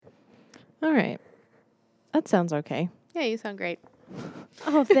All right. That sounds okay. Yeah, you sound great.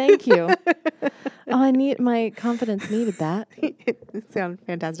 Oh, thank you. My confidence needed that. You sound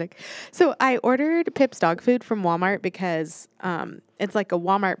fantastic. So I ordered Pip's dog food from Walmart because it's like a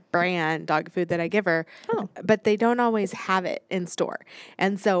Walmart brand dog food that I give her. Oh. But they don't always have it in store.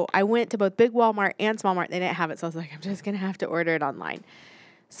 And so I went to both big Walmart and small Mart. They didn't have it. So I was like, I'm just going to have to order it online.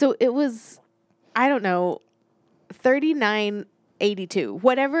 So it was, I don't know, $39.82.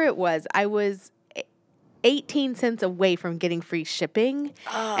 Whatever it was, I was 18 cents away from getting free shipping.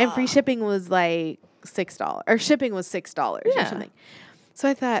 And free shipping was like $6. Or shipping was $6 or something. So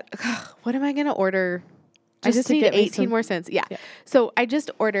I thought, what am I going to order? I just need 18 more cents. Yeah. So I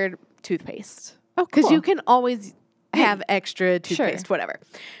just ordered toothpaste. Oh, cool. Because you can always have extra toothpaste, whatever.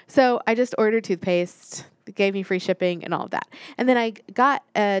 So I just ordered toothpaste. It gave me free shipping and all of that. And then I got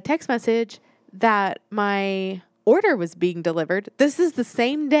a text message that my order was being delivered. This is the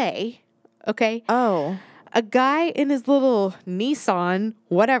same day. Okay. Oh. A guy in his little Nissan,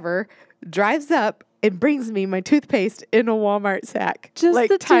 whatever, drives up and brings me my toothpaste in a Walmart sack. Just like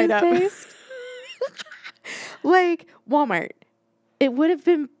the tied toothpaste? up. Like, Walmart, it would have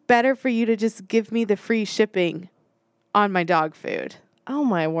been better for you to just give me the free shipping on my dog food. Oh,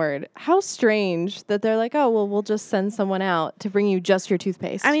 my word. How strange that they're like, oh, well, we'll just send someone out to bring you just your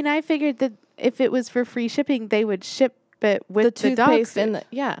toothpaste. I mean, I figured that if it was for free shipping, they would ship it with the dog toothpaste food. and the,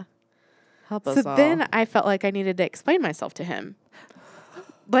 yeah. Help us So all. then I felt like I needed to explain myself to him.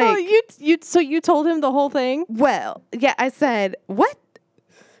 Like, oh, so you told him the whole thing? well, yeah, I said, what?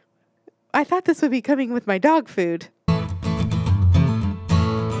 I thought this would be coming with my dog food.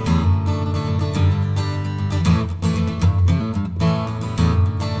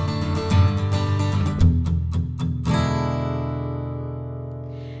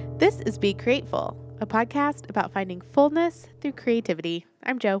 This is Be Createful, a podcast about finding fullness through creativity.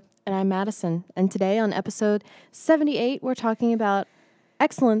 I'm Jo. And I'm Madison. And today on episode 78, we're talking about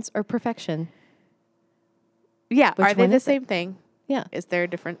excellence or perfection. Yeah, Which are they one the is it? same thing? Yeah. Is there a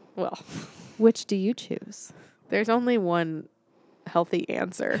different, well, Which do you choose? there's only one healthy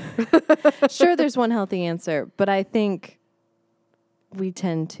answer. Sure, there's one healthy answer, but I think we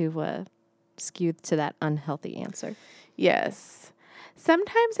tend to skew to that unhealthy answer. Yes.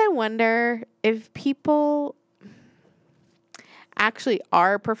 Sometimes I wonder if people actually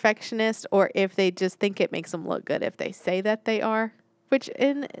are perfectionists or if they just think it makes them look good if they say that they are, which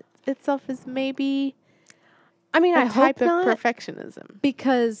in itself is maybe I mean, a I type hope of not, perfectionism.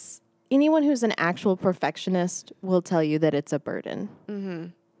 because anyone who's an actual perfectionist will tell you that it's a burden. Mm-hmm.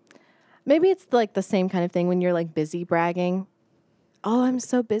 Maybe it's like the same kind of thing when you're like busy bragging. Oh, I'm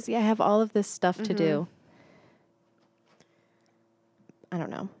so busy. I have all of this stuff to do. I don't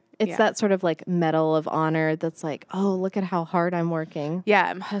know. It's that sort of like medal of honor that's like, oh, look at how hard I'm working. Yeah,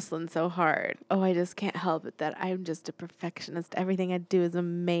 I'm hustling so hard. Oh, I just can't help it that I'm just a perfectionist. Everything I do is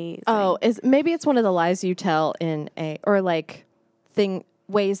amazing. Oh, maybe it's one of the lies you tell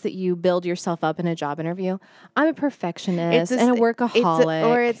ways that you build yourself up in a job interview. I'm a perfectionist and a workaholic.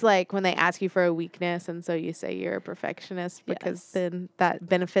 Or it's like when they ask you for a weakness, and so you say you're a perfectionist because then that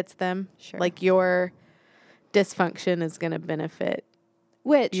benefits them. Sure. Like your dysfunction is going to benefit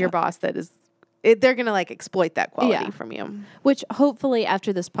your boss. They're going to like exploit that quality from you. Which hopefully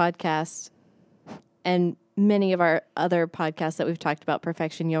after this podcast and many of our other podcasts that we've talked about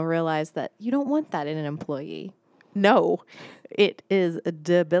perfection, you'll realize that you don't want that in an employee. No, it is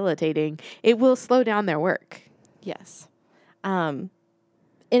debilitating. It will slow down their work. Yes.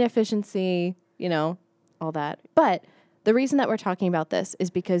 Inefficiency, all that. But the reason that we're talking about this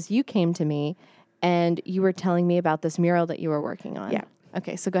is because you came to me and you were telling me about this mural that you were working on. Yeah.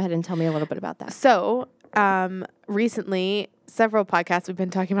 Okay, so go ahead and tell me a little bit about that. So, recently, several podcasts, we've been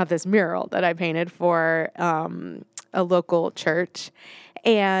talking about this mural that I painted for a local church.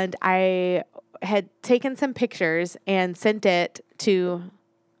 And I had taken some pictures and sent it to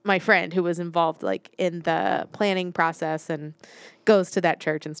my friend who was involved like in the planning process and goes to that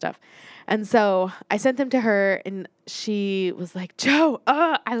church and stuff. And so I sent them to her and she was like, Jo,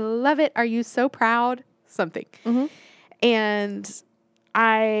 I love it. Are you so proud? Something. Mm-hmm. And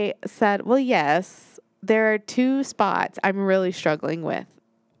I said, well, yes, there are two spots I'm really struggling with,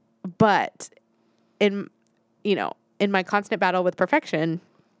 but in my constant battle with perfection,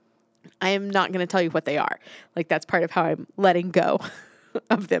 I am not going to tell you what they are. Like that's part of how I'm letting go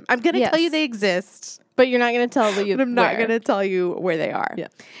of them. I'm going to tell you they exist, but you're not going to tell me. But I'm not going to tell you where they are. Yeah.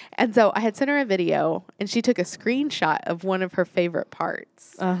 And so I had sent her a video, and she took a screenshot of one of her favorite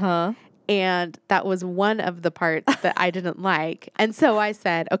parts. Uh-huh. And that was one of the parts that I didn't like. And so I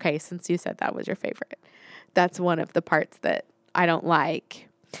said, okay, since you said that was your favorite, that's one of the parts that I don't like.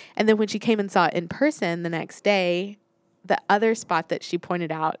 And then when she came and saw it in person the next day, the other spot that she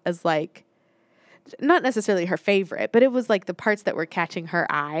pointed out as like, not necessarily her favorite, but it was like the parts that were catching her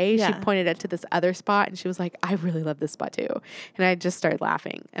eye. Yeah. She pointed it to this other spot and she was like, I really love this spot too. And I just started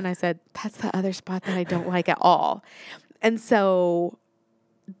laughing. And I said, that's the other spot that I don't like at all. And so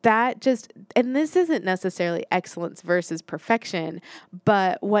that just, and this isn't necessarily excellence versus perfection,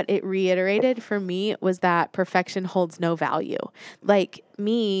 but what it reiterated for me was that perfection holds no value. Like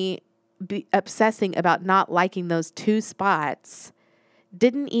me obsessing about not liking those two spots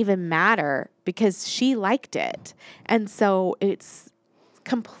didn't even matter because she liked it. And so it's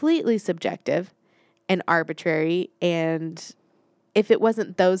completely subjective and arbitrary. And if it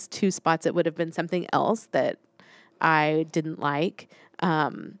wasn't those two spots, it would have been something else that I didn't like.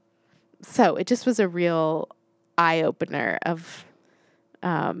 So it just was a real eye opener of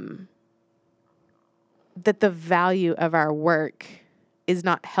that the value of our work is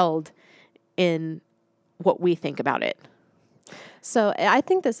not held in what we think about it. So I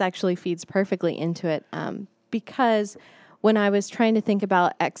think this actually feeds perfectly into it because when I was trying to think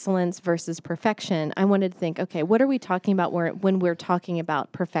about excellence versus perfection, I wanted to think, okay, what are we talking about when we're talking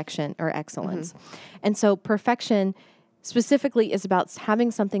about perfection or excellence? And so perfection specifically is about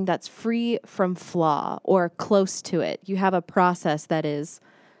having something that's free from flaw or close to it. You have a process that is,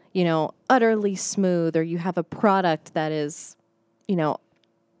 utterly smooth, or you have a product that is,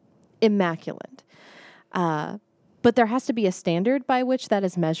 immaculate. But there has to be a standard by which that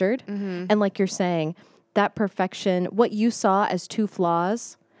is measured. And like you're saying, that perfection, what you saw as two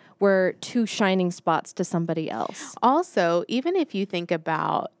flaws were two shining spots to somebody else. Also, even if you think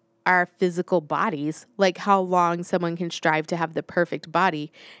about our physical bodies, like how long someone can strive to have the perfect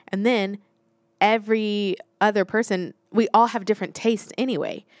body, and then every other person, we all have different tastes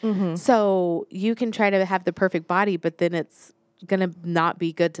anyway. So you can try to have the perfect body, but then it's going to not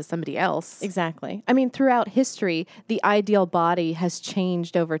be good to somebody else. Exactly. I mean, throughout history, the ideal body has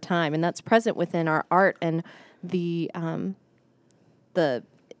changed over time, and that's present within our art and the in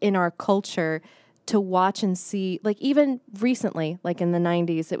our culture to watch and see. Like even recently, like in the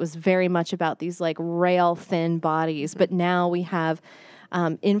 90s, it was very much about these like rail thin bodies, but now we have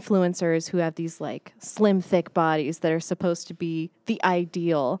influencers who have these like slim, thick bodies that are supposed to be the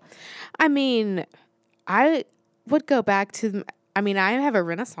ideal. I mean, I would go back to, I have a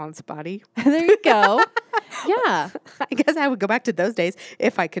Renaissance body. There you go. Yeah. I guess I would go back to those days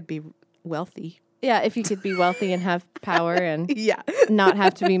if I could be wealthy. Yeah, if you could be wealthy and have power and Yeah. not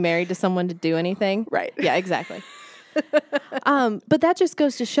have to be married to someone to do anything. Right. Yeah, exactly. But that just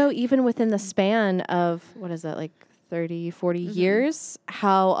goes to show, even within the span of, what is that, like 30, 40 years,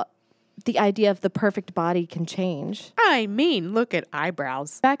 how the idea of the perfect body can change. Look at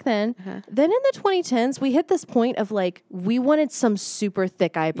eyebrows. Back then, then in the 2010s, we hit this point of like, we wanted some super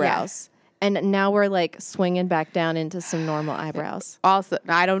thick eyebrows. And now we're like swinging back down into some normal eyebrows. Also,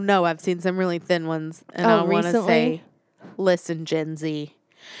 I don't know. I've seen some really thin ones. And I want to say, listen, Gen Z,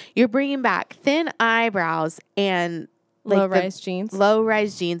 you're bringing back thin eyebrows and like low-rise jeans.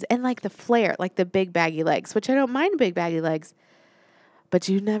 Low-rise jeans and like the flare, like the big baggy legs, which I don't mind big baggy legs. But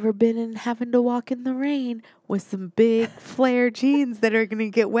you've never been in having to walk in the rain with some big flare jeans that are going to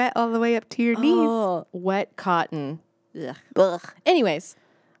get wet all the way up to your knees. Oh, wet cotton. Ugh. Anyways,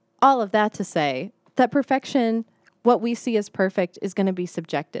 all of that to say that perfection, what we see as perfect, is going to be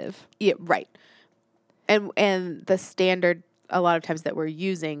subjective. Yeah, right. And the standard a lot of times that we're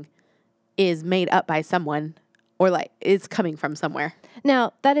using is made up by someone or like it's coming from somewhere.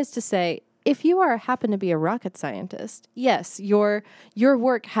 Now, that is to say, if you happen to be a rocket scientist, yes, your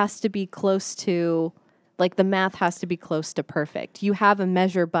work has to be close to, like the math has to be close to perfect. You have a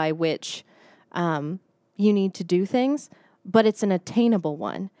measure by which you need to do things, but it's an attainable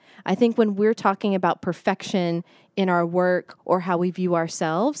one. I think when we're talking about perfection in our work or how we view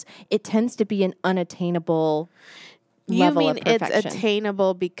ourselves, it tends to be an unattainable level of perfection. It's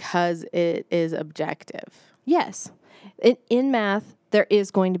attainable because it is objective? Yes. In math, there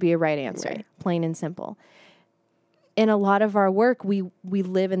is going to be a right answer, plain and simple. In a lot of our work, we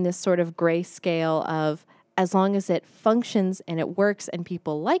live in this sort of gray scale of as long as it functions and it works and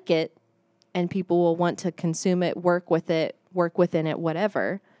people like it and people will want to consume it, work within it,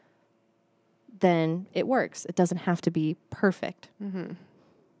 whatever, then it works. It doesn't have to be perfect.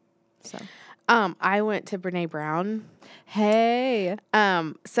 So, I went to Brene Brown. Hey.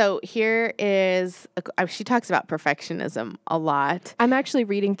 So here is, she talks about perfectionism a lot. I'm actually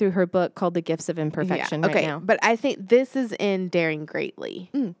reading through her book called The Gifts of Imperfection right now. But I think this is in Daring Greatly.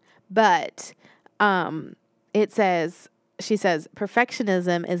 But it says, she says,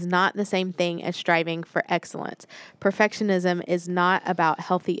 perfectionism is not the same thing as striving for excellence. Perfectionism is not about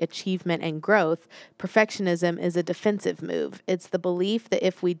healthy achievement and growth. Perfectionism is a defensive move. It's the belief that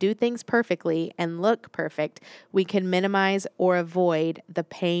if we do things perfectly and look perfect, we can minimize or avoid the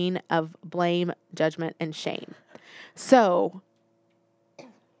pain of blame, judgment, and shame. So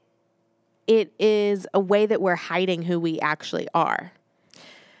it is a way that we're hiding who we actually are.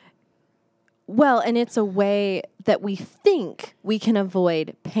 Well, and it's a way that we think we can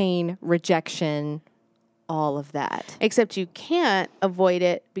avoid pain, rejection, all of that. Except you can't avoid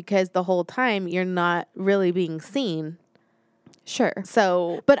it because the whole time you're not really being seen. Sure.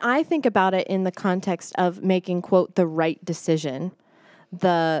 So, but I think about it in the context of making, quote, the right decision,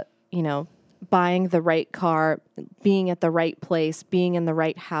 buying the right car, being at the right place, being in the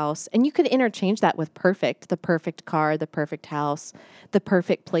right house. And you could interchange that with perfect, the perfect car, the perfect house, the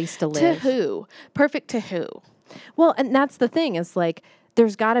perfect place to live. To who? Perfect to who? Well, and that's the thing is like,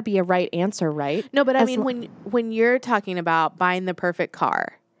 there's got to be a right answer, right? No, but I mean, when you're talking about buying the perfect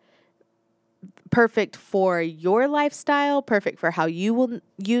car, perfect for your lifestyle, perfect for how you will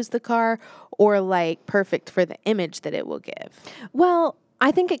use the car, or like perfect for the image that it will give? Well,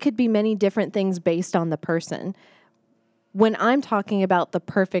 I think it could be many different things based on the person. When I'm talking about the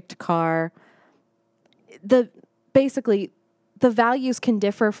perfect car, basically the values can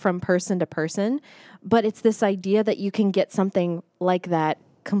differ from person to person, but it's this idea that you can get something like that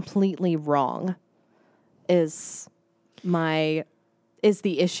completely wrong is the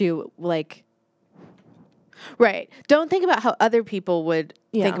issue, like. Right. Don't think about how other people would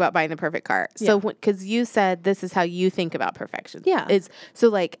think about buying the perfect car. So, because you said this is how you think about perfection. Yeah. So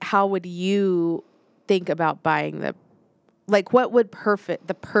like, how would you think about buying what would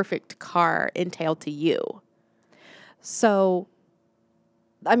the perfect car entail to you? So,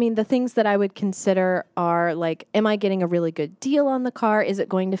 I mean, the things that I would consider are like, am I getting a really good deal on the car? Is it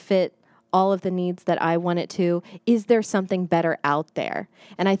going to fit all of the needs that I want it to? Is there something better out there?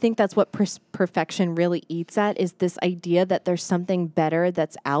 And I think that's what perfection really eats at, is this idea that there's something better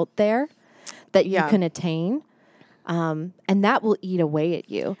that's out there that you can attain. And that will eat away at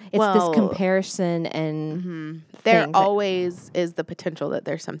you. It's this comparison and there always is the potential that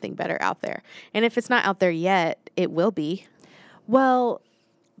there's something better out there. And if it's not out there yet, it will be. Well,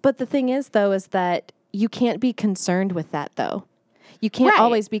 but the thing is, though, is that you can't be concerned with that, though. You can't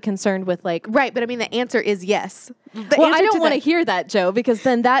always be concerned with like... Right, but I mean, the answer is yes. Well, I don't want to hear that, Joe, because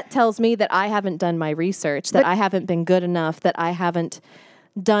then that tells me that I haven't done my research, that I haven't been good enough, that I haven't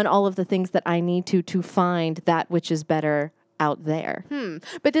done all of the things that I need to find that which is better out there.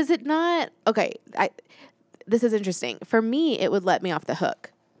 But does it not... Okay, this is interesting. For me, it would let me off the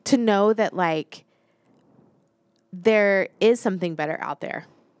hook to know that like there is something better out there.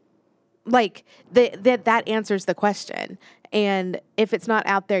 Like that answers the question. And if it's not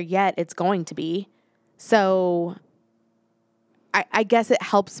out there yet, it's going to be. So I guess it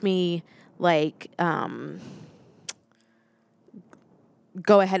helps me like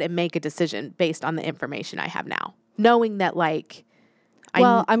go ahead and make a decision based on the information I have now. Knowing that like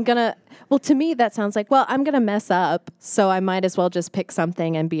to me that sounds like, well, I'm going to mess up, so I might as well just pick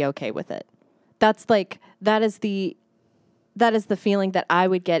something and be okay with it. That's like that is the feeling that I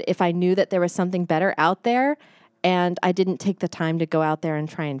would get if I knew that there was something better out there and I didn't take the time to go out there and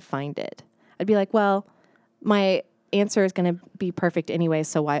try and find it. I'd be like, well, my answer is going to be perfect anyway,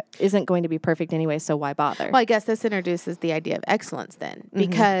 so why bother? Well, I guess this introduces the idea of excellence then,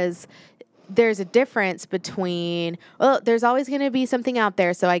 because there's a difference between, well, there's always going to be something out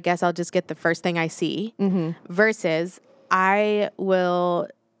there, so I guess I'll just get the first thing I see, versus I will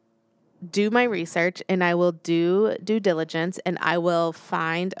do my research and I will do due diligence and I will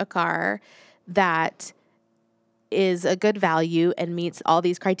find a car that is a good value and meets all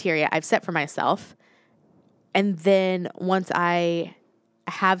these criteria I've set for myself. And then once I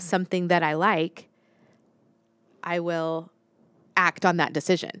have something that I like, I will act on that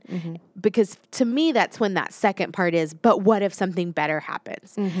decision. Because to me, that's when that second part is, but what if something better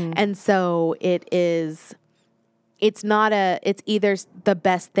happens? And so it's either the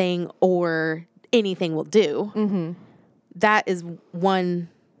best thing or anything will do. That is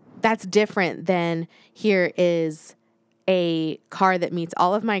that's different than here is a car that meets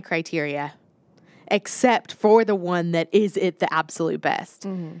all of my criteria, except for the one that is the absolute best.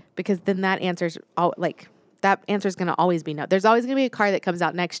 Because then that answer's going to always be no. There's always going to be a car that comes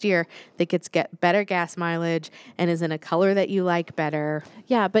out next year that get better gas mileage and is in a color that you like better.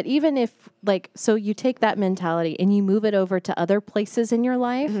 Yeah, but even if so you take that mentality and you move it over to other places in your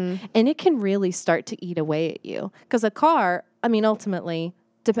life, and it can really start to eat away at you. Because a car, I mean, ultimately,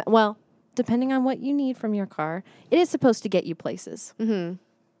 depending on what you need from your car, it is supposed to get you places in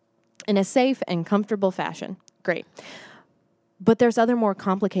a safe and comfortable fashion. Great. But there's other more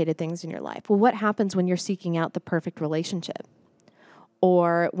complicated things in your life. Well, what happens when you're seeking out the perfect relationship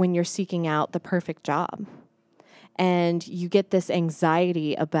or when you're seeking out the perfect job? And you get this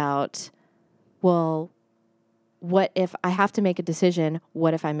anxiety about, well, what if I have to make a decision?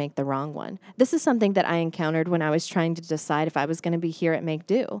 What if I make the wrong one? This is something that I encountered when I was trying to decide if I was going to be here at Make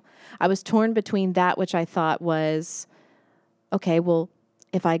Do. I was torn between that which I thought was, okay, well,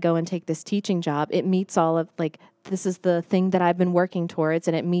 if I go and take this teaching job, it meets all of, like, this is the thing that I've been working towards,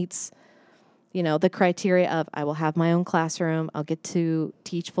 and it meets, you know, the criteria of I will have my own classroom, I'll get to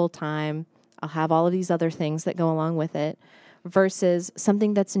teach full time, I'll have all of these other things that go along with it, versus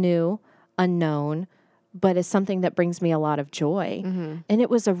something that's new, unknown, but is something that brings me a lot of joy. And it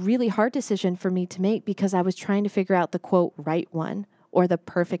was a really hard decision for me to make because I was trying to figure out the quote right one or the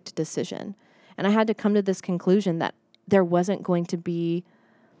perfect decision. And I had to come to this conclusion that there wasn't going to be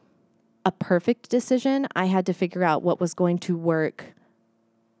a perfect decision. I had to figure out what was going to work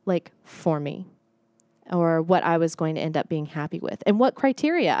like for me or what I was going to end up being happy with and what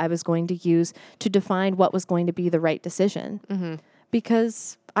criteria I was going to use to define what was going to be the right decision.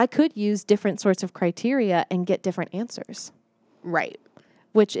 Because I could use different sorts of criteria and get different answers. Right.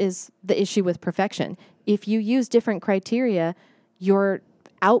 Which is the issue with perfection. If you use different criteria, your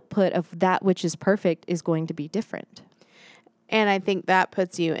output of that which is perfect is going to be different. And I think that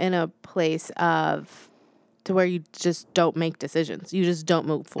puts you in a place of to where you just don't make decisions. You just don't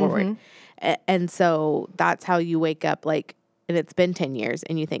move forward. And so that's how you wake up like, and it's been 10 years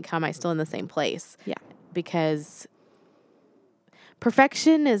and you think, how am I still in the same place? Yeah. Because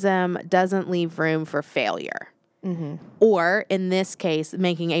perfectionism doesn't leave room for failure. Or in this case,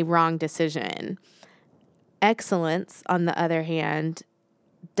 making a wrong decision. Excellence, on the other hand,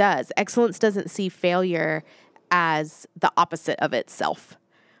 does. Excellence doesn't see failure as the opposite of itself.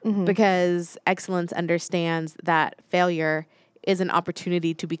 Because excellence understands that failure is an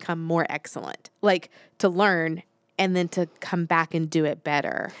opportunity to become more excellent, like to learn and then to come back and do it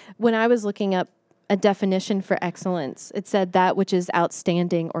better. When I was looking up a definition for excellence, it said that which is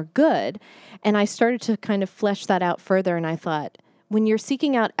outstanding or good. And I started to kind of flesh that out further. And I thought, when you're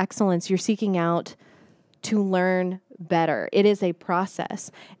seeking out excellence, you're seeking out to learn better. It is a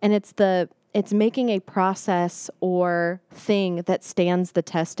process. And it's making a process or thing that stands the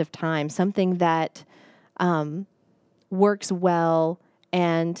test of time, something that works well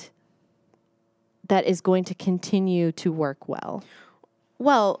and that is going to continue to work well.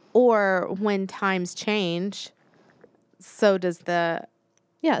 Well, or when times change, so does the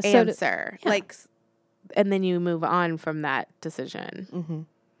answer. Like, and then you move on from that decision.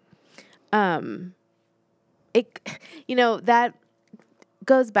 That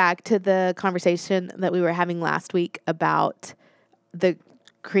goes back to the conversation that we were having last week about the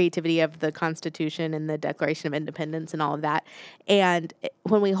creativity of the Constitution and the Declaration of Independence and all of that. And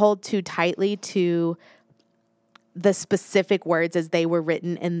when we hold too tightly to the specific words as they were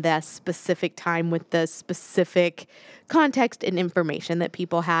written in the specific time with the specific context and information that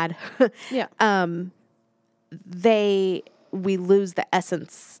people had, we lose the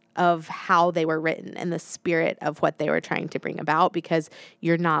essence of how they were written and the spirit of what they were trying to bring about because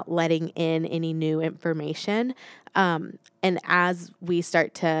you're not letting in any new information. And as we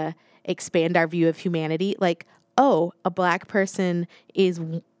start to expand our view of humanity, like, oh, a Black person is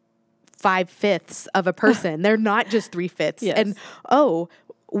 5/5 of a person. They're not just 3/5. Yes. And, oh,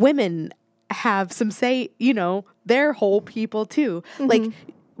 women have some say, they're whole people too. Like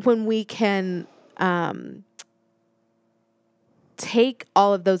when we can take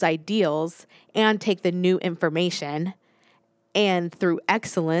all of those ideals and take the new information and through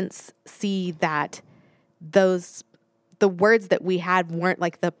excellence see that the words that we had weren't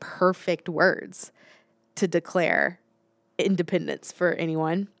like the perfect words to declare independence for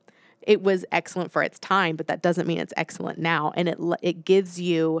anyone. It was excellent for its time, but that doesn't mean it's excellent now. And it gives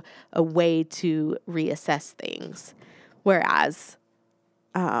you a way to reassess things. Whereas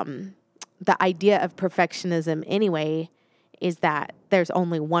the idea of perfectionism anyway is that there's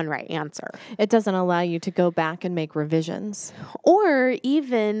only one right answer. It doesn't allow you to go back and make revisions. Or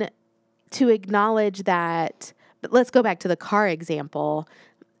even to acknowledge that, but let's go back to the car example.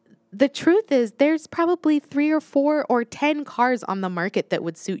 The truth is there's probably 3 or 4 or 10 cars on the market that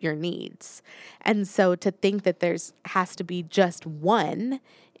would suit your needs. And so to think that has to be just one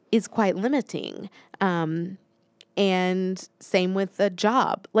is quite limiting. And same with a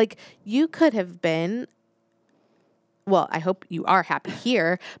job. Like you could have been, well, I hope you are happy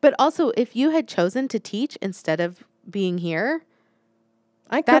here, but also if you had chosen to teach instead of being here,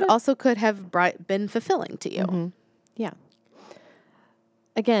 that also could have been fulfilling to you. Mm-hmm. Yeah.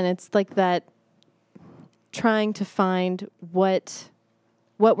 Again, it's like that trying to find what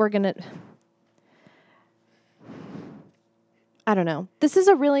we're going to, I don't know. This is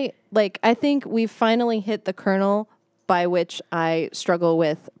a really, like, I think we've finally hit the kernel by which I struggle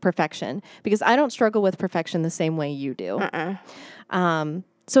with perfection, because I don't struggle with perfection the same way you do.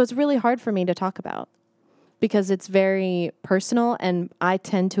 So it's really hard for me to talk about because it's very personal, and I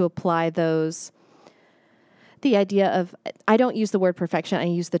tend to apply the idea of, I don't use the word perfection, I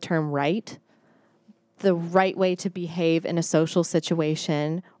use the term right. The right way to behave in a social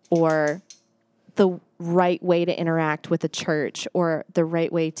situation, or the right way to interact with a church, or the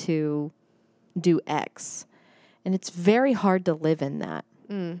right way to do X. And it's very hard to live in that.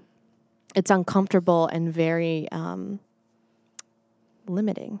 It's uncomfortable and very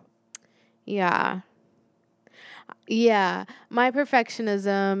limiting. Yeah. Yeah. My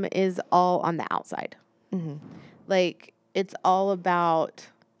perfectionism is all on the outside. Mm-hmm. Like, it's all about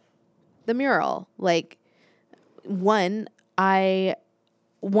the mural. Like, one, I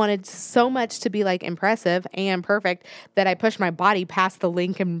wanted so much to be like impressive and perfect that I pushed my body past the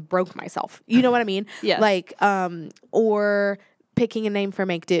link and broke myself. You know what I mean? Yes. Like, or picking a name for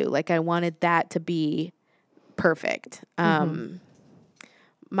Make Do. Like, I wanted that to be perfect.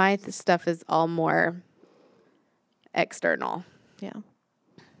 My stuff is all more external. Yeah.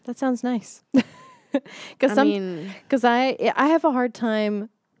 That sounds nice. Because I have a hard time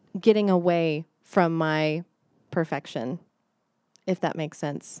getting away from my perfection, if that makes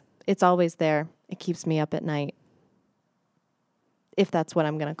sense. It's always there. It keeps me up at night, if that's what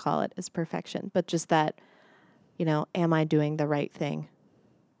I'm going to call it, is perfection. But just that, am I doing the right thing?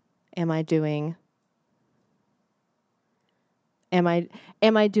 Am I doing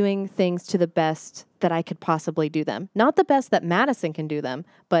things to the best that I could possibly do them? Not the best that Madison can do them,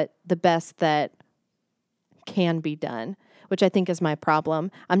 but the best that can be done, which I think is my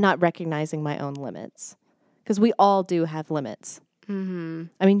problem. I'm not recognizing my own limits, because we all do have limits. Mm-hmm.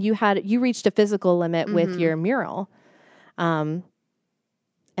 I mean, you reached a physical limit with your mural. And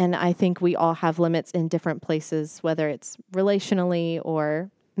I think we all have limits in different places, whether it's relationally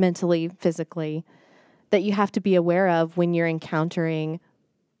or mentally, physically, that you have to be aware of when you're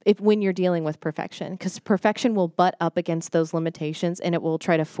when you're dealing with perfection, because perfection will butt up against those limitations and it will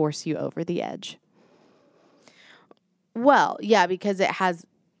try to force you over the edge. Well, yeah, because it has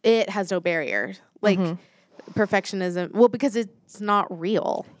no barrier. Like, perfectionism, well, because it's not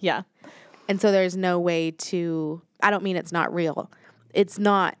real. Yeah. And so there's no way to, I don't mean it's not real. It's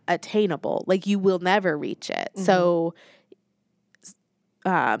not attainable. Like, you will never reach it. So,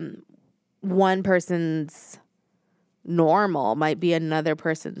 one person's normal might be another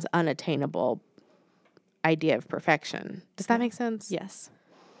person's unattainable idea of perfection. Does that make sense? Yes.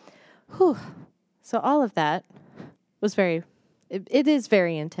 Whew. So all of that was it is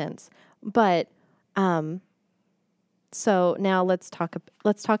very intense. But, so now let's talk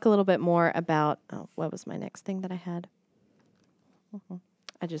a little bit more about, what was my next thing that I had?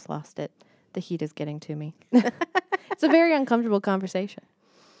 I just lost it. The heat is getting to me. It's a very uncomfortable conversation.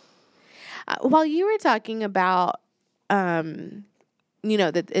 While you were talking about, that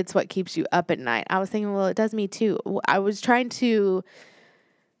it's what keeps you up at night, I was thinking, well, it does me too. I was trying to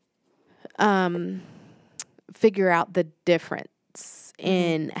figure out the difference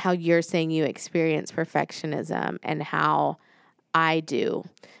in how you're saying you experience perfectionism and how I do.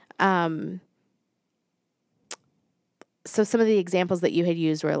 So some of the examples that you had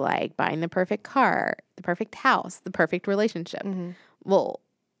used were like buying the perfect car, the perfect house, the perfect relationship. Well,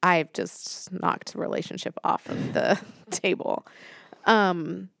 I've just knocked the relationship off of the table.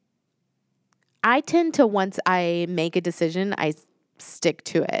 I tend to, once I make a decision, I stick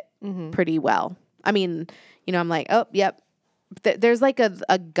to it pretty well. I mean, I'm like, oh, yep. There's like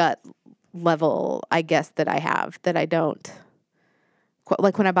a gut level, I guess, that I have that I don't.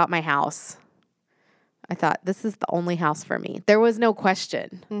 Like when I bought my house, I thought, this is the only house for me. There was no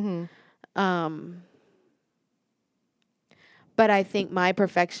question. But I think my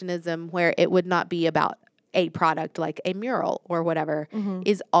perfectionism, where it would not be about a product like a mural or whatever,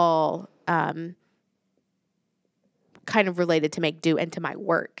 is all kind of related to Make Do and to my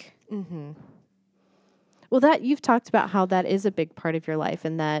work. Well, that you've talked about how that is a big part of your life,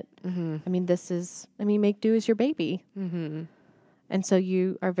 and that, Make Do is your baby. And so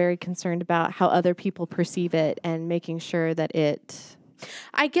you are very concerned about how other people perceive it and making sure that it...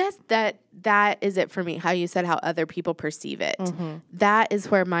 I guess that is it for me, how you said how other people perceive it. That is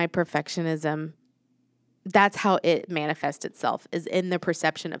where my perfectionism, that's how it manifests itself, is in the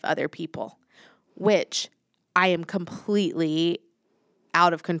perception of other people, which I am completely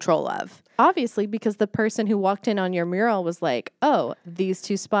out of control of. Obviously, because the person who walked in on your mural was like, oh, these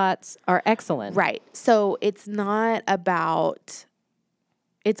 2 spots are excellent. Right. So it's not about,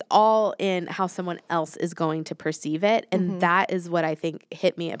 it's all in how someone else is going to perceive it. And that is what I think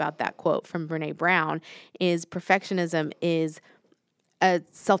hit me about that quote from Brené Brown is perfectionism is a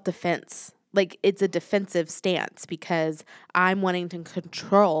self-defense. Like it's a defensive stance because I'm wanting to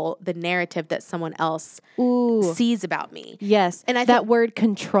control the narrative that someone else sees about me. Yes. And that word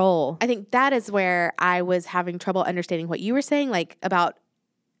control. I think that is where I was having trouble understanding what you were saying, like about,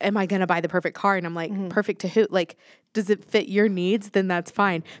 am I going to buy the perfect car? And I'm like, perfect to who? Like, does it fit your needs? Then that's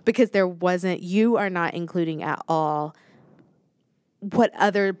fine. Because you are not including at all what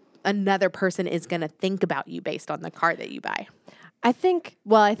another person is going to think about you based on the car that you buy. I think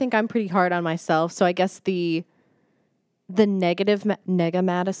I'm pretty hard on myself. So I guess the negative Nega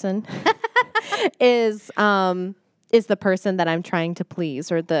Madison is the person that I'm trying to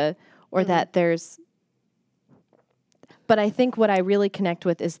please or that there's, but I think what I really connect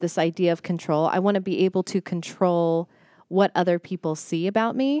with is this idea of control. I want to be able to control what other people see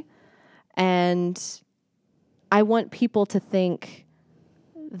about me. And I want people to think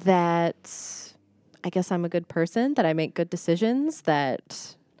that I guess I'm a good person, that I make good decisions,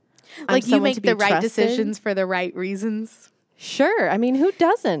 that like you make the right decisions for the right reasons. Sure. I mean, who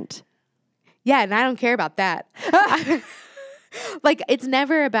doesn't? Yeah, and I don't care about that. Like, it's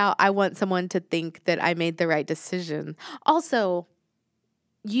never about I want someone to think that I made the right decision. Also,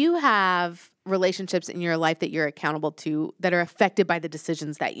 you have relationships in your life that you're accountable to that are affected by the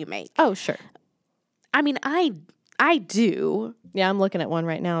decisions that you make. Oh, sure. I mean, I do. Yeah, I'm looking at one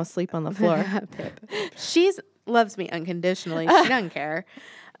right now asleep on the floor. She loves me unconditionally. She doesn't care.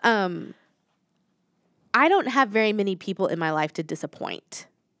 I don't have very many people in my life to disappoint,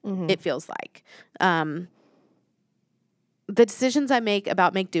 it feels like. The decisions I make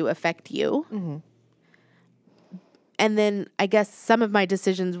about Make Do affect you. Mm-hmm. And then I guess some of my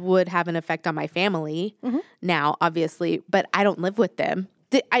decisions would have an effect on my family now, obviously, but I don't live with them.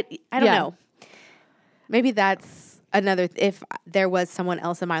 I don't know. Maybe that's another, if there was someone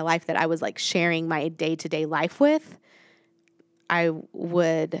else in my life that I was like sharing my day-to-day life with, I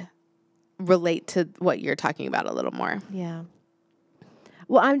would relate to what you're talking about a little more. Yeah.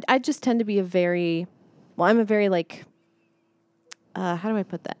 Well, I just tend to be I'm a very like, how do I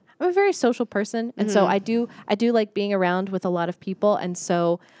put that? I'm a very social person. And so I do like being around with a lot of people. And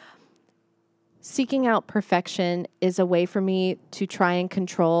so seeking out perfection is a way for me to try and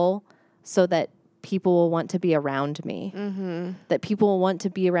control so that people will want to be around me, that people will want to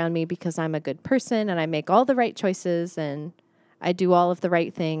be around me because I'm a good person and I make all the right choices and I do all of the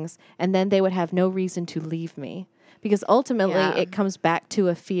right things. And then they would have no reason to leave me because ultimately it comes back to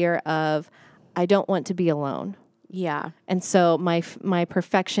a fear of, I don't want to be alone. Yeah. And so my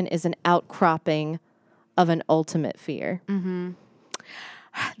perfection is an outcropping of an ultimate fear. Mm-hmm.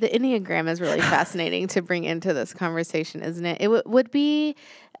 The Enneagram is really fascinating to bring into this conversation, isn't it? It would be,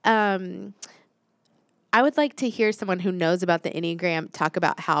 I would like to hear someone who knows about the Enneagram talk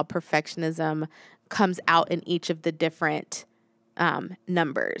about how perfectionism comes out in each of the different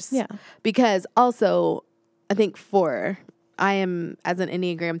numbers. Yeah. Because also, I think I am, as an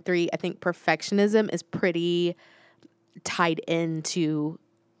Enneagram 3, I think perfectionism is pretty tied into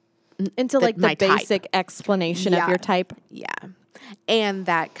like the basic type. Explanation of your type. Yeah. And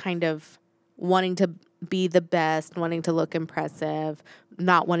that kind of wanting to be the best, wanting to look impressive,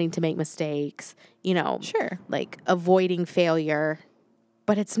 not wanting to make mistakes, Sure. like avoiding failure.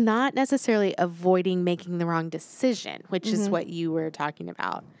 But it's not necessarily avoiding making the wrong decision, which is what you were talking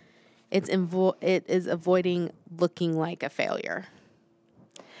about. It is avoiding looking like a failure.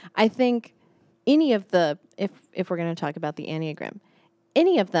 I think any of the, if we're going to talk about the Enneagram,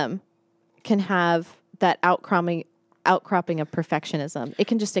 any of them can have that outcropping of perfectionism. It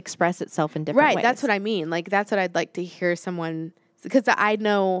can just express itself in different ways. Right, that's what I mean. Like, that's what I'd like to hear someone, because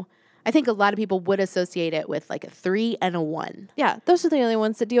I think a lot of people would associate it with like a 3 and a 1. Yeah, those are the only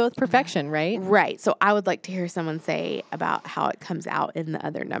ones that deal with perfection, right? Right. So I would like to hear someone say about how it comes out in the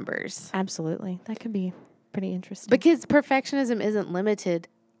other numbers. Absolutely. That could be pretty interesting. Because perfectionism isn't limited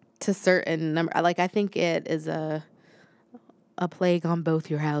to certain number. Like, I think it is a plague on both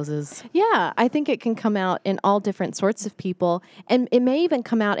your houses. Yeah, I think it can come out in all different sorts of people. And it may even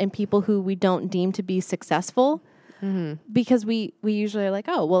come out in people who we don't deem to be successful. Because we usually are like,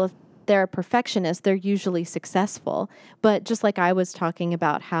 oh, well, if they're a perfectionist, they're usually successful. But just like I was talking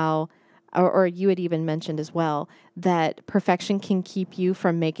about how, or you had even mentioned as well, that perfection can keep you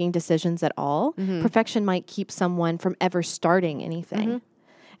from making decisions at all. Perfection might keep someone from ever starting anything.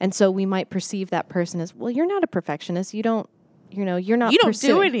 And so we might perceive that person as, well, you're not a perfectionist. You don't you're not You don't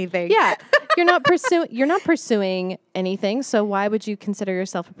pursuing do anything. Yeah. You're not pursuing anything. So why would you consider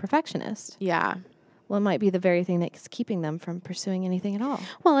yourself a perfectionist? Yeah. Well, it might be the very thing that's keeping them from pursuing anything at all.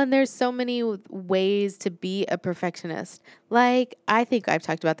 Well, and there's so many ways to be a perfectionist. Like, I think I've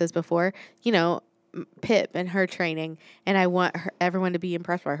talked about this before, Pip and her training, and I want everyone to be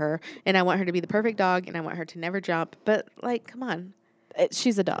impressed by her, and I want her to be the perfect dog, and I want her to never jump. But, like, come on.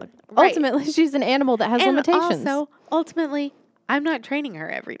 She's a dog. Right. Ultimately, she's an animal that has limitations. Also, ultimately, I'm not training her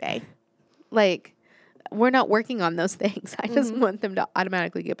every day. Like, we're not working on those things. I just want them to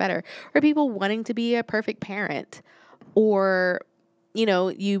automatically get better. Or people wanting to be a perfect parent. Or,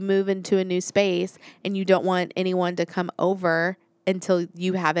 you move into a new space and you don't want anyone to come over until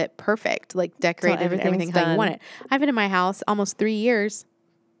you have it perfect, like decorated and everything how you want it. I've been in my house almost 3 years.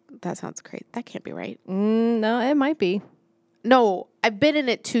 That sounds great. That can't be right. No, it might be. No, I've been in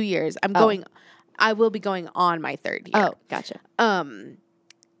it 2 years. I will be going on my 3rd year. Oh, gotcha.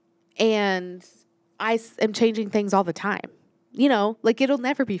 And I am changing things all the time. Like it'll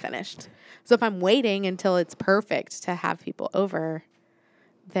never be finished. So if I'm waiting until it's perfect to have people over,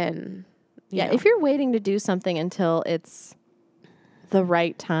 then if you're waiting to do something until it's the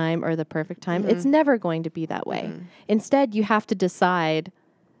right time or the perfect time, it's never going to be that way. Instead, you have to decide.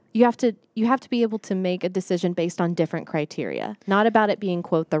 You have to be able to make a decision based on different criteria, not about it being,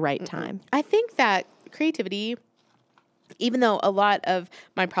 quote, the right time. I think that creativity, even though a lot of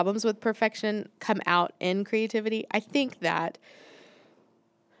my problems with perfection come out in creativity, I think that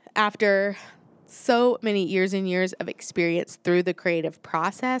after so many years and years of experience through the creative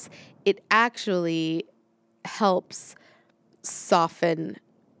process, it actually helps soften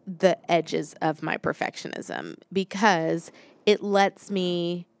the edges of my perfectionism because it lets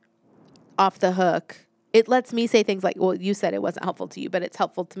me off the hook. It lets me say things like, well, you said it wasn't helpful to you, but it's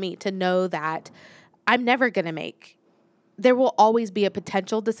helpful to me to know that I'm never going to make. There will always be a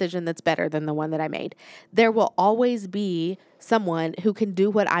potential decision that's better than the one that I made. There will always be someone who can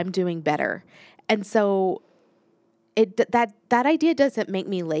do what I'm doing better. And so that idea doesn't make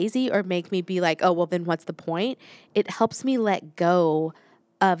me lazy or make me be like, oh, well, then what's the point? It helps me let go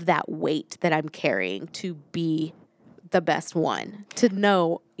of that weight that I'm carrying to be the best one, to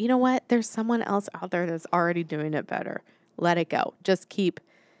know, you know what, there's someone else out there that's already doing it better. Let it go. Just keep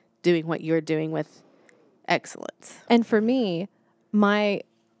doing what you're doing with excellence. And for me,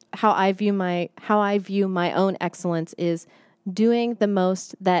 how I view my own excellence is doing the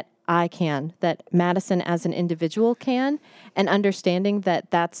most that I can, that Madison as an individual can, and understanding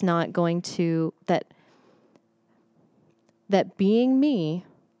that that's not going to, that being me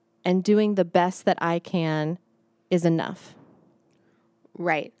and doing the best that I can is enough.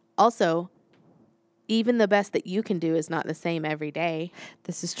 Right. Also, even the best that you can do is not the same every day.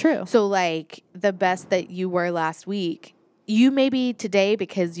 This is true. So like the best that you were last week, you may be today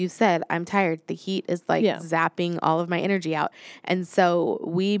because you said, I'm tired. The heat is zapping all of my energy out. And so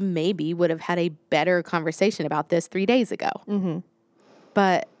we maybe would have had a better conversation about this 3 days ago. Mm-hmm.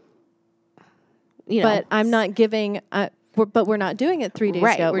 But, But I'm not giving, but we're not doing it 3 days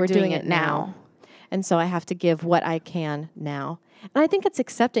ago. We're doing it now. And so I have to give what I can now. And I think it's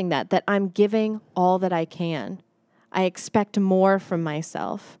accepting that I'm giving all that I can. I expect more from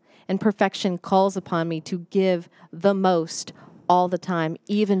myself. And perfection calls upon me to give the most all the time,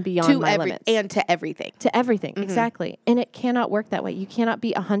 even beyond my limits. And to everything. To everything, exactly. And it cannot work that way. You cannot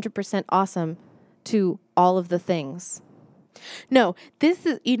be 100% awesome to all of the things. No, this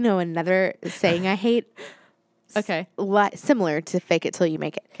is, another saying I hate. Okay. Similar to fake it till you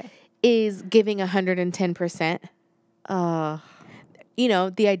make it. Okay. Is giving 110%.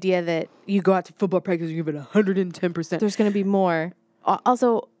 The idea that you go out to football practice and give it 110%. There's going to be more.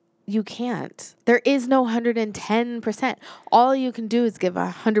 Also, you can't. There is no 110%. All you can do is give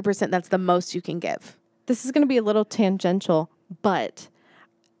 100%. That's the most you can give. This is going to be a little tangential, but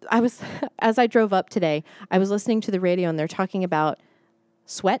as I drove up today, I was listening to the radio and they're talking about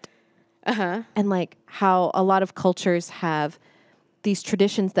sweat. And like how a lot of cultures have these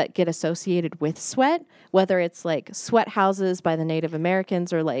traditions that get associated with sweat, whether it's like sweat houses by the Native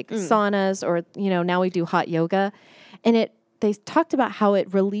Americans or like saunas or, now we do hot yoga. And they talked about how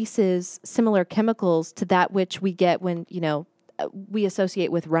it releases similar chemicals to that which we get when, we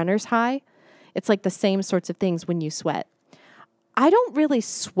associate with runner's high. It's like the same sorts of things when you sweat. I don't really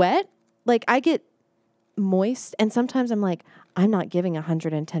sweat. Like I get moist and sometimes I'm like, I'm not giving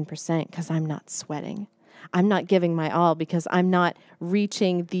 110% because I'm not sweating. I'm not giving my all because I'm not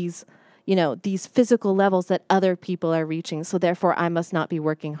reaching these physical levels that other people are reaching. So therefore I must not be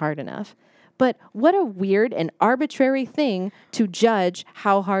working hard enough. But what a weird and arbitrary thing to judge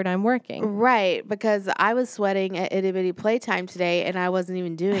how hard I'm working. Right, because I was sweating at itty bitty playtime today and I wasn't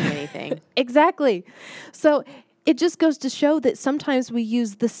even doing anything. Exactly. So it just goes to show that sometimes we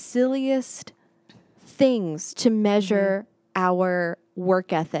use the silliest things to measure our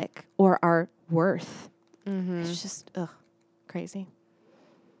work ethic or our worth. It's just crazy.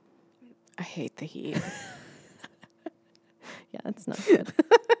 I hate the heat. Yeah, it's not good.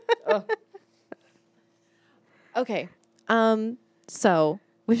 Okay. So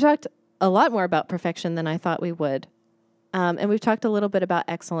we've talked a lot more about perfection than I thought we would. And we've talked a little bit about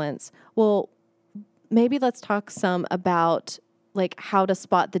excellence. Well, maybe let's talk some about like how to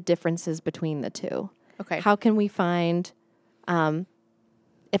spot the differences between the two. Okay. How can we find,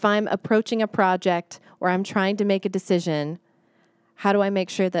 if I'm approaching a project or I'm trying to make a decision, how do I make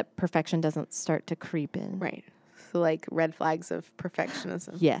sure that perfection doesn't start to creep in? Right. So like red flags of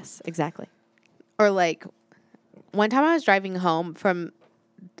perfectionism. Yes, exactly. Or like one time I was driving home from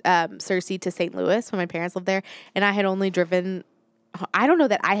Searcy to St. Louis when my parents lived there, and I had only driven, I don't know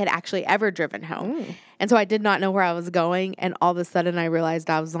that I had actually ever driven home. And so I did not know where I was going, and all of a sudden I realized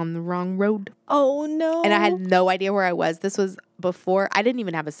I was on the wrong road. Oh, no. And I had no idea where I was. This was before, I didn't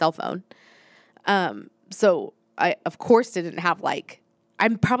even have a cell phone. So I, of course, didn't have like, I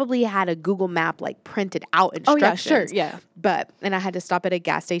probably had a Google map like printed out instructions. Oh, yeah, sure, yeah. But, and I had to stop at a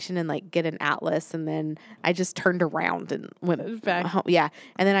gas station and like get an atlas, and then I just turned around and went back. home. Yeah.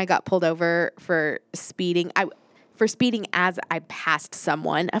 And then I got pulled over for speeding. For speeding as I passed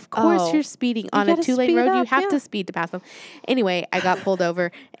someone. Of course, you're speeding on a 2-lane road. You have to speed to pass them. Anyway, I got pulled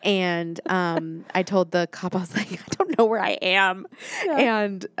over, and I told the cop, I was like, I don't know where I am. Yeah.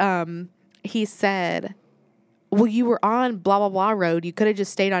 And he said, well, you were on blah, blah, blah road. You could have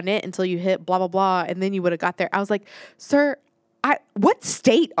just stayed on it until you hit blah, blah, blah, and then you would have got there. I was like, sir, what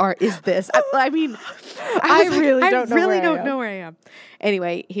state is this? I mean, I really don't know where I am.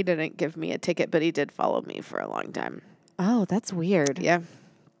 Anyway, he didn't give me a ticket, but he did follow me for a long time. Oh, that's weird. Yeah.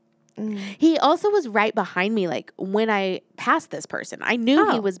 He also was right behind me, like, when I passed this person. I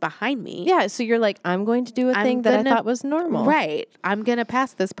knew he was behind me. Yeah, so you're like, I'm going to do a thing that I thought was normal. Right. I'm going to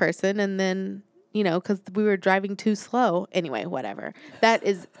pass this person, and then, you know, because we were driving too slow. Anyway, whatever. That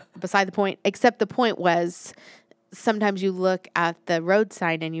is beside the point, except the point was sometimes you look at the road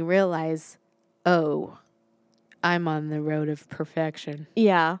sign and you realize, oh, I'm on the road of perfection.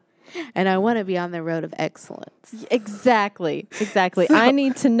 Yeah. And I want to be on the road of excellence. Exactly. Exactly. So, I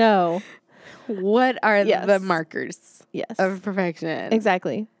need to know what are the markers of perfection.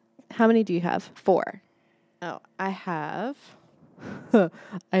 Exactly. How many do you have? 4. Oh, I have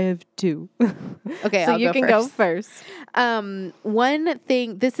 2. Okay, so you can go first. One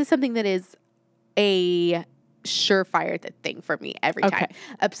thing, this is something that is a surefire thing for me every time.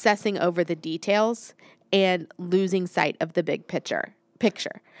 Obsessing over the details and losing sight of the big picture.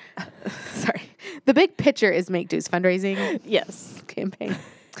 Sorry. The big picture is Make Do's fundraising campaign.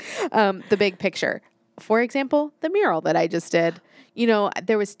 The big picture. For example, the mural that I just did. You know,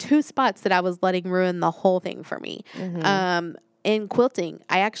 there was 2 spots that I was letting ruin the whole thing for me. In quilting,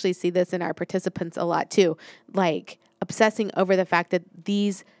 I actually see this in our participants a lot too. Like obsessing over the fact that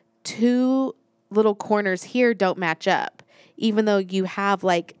these 2 little corners here don't match up, even though you have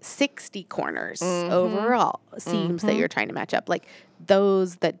like 60 corners overall seams that you're trying to match up. Like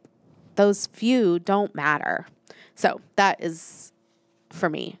those few don't matter. So that is for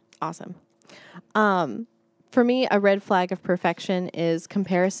me. Awesome. For me, a red flag of perfection is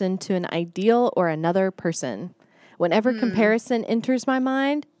comparison to an ideal or another person. Whenever comparison enters my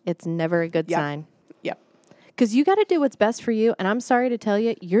mind, it's never a good sign. Yep. Because you got to do what's best for you. And I'm sorry to tell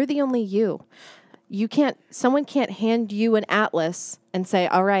you, you're the only you. Someone can't hand you an atlas and say,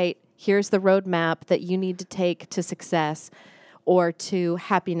 all right, here's the roadmap that you need to take to success or to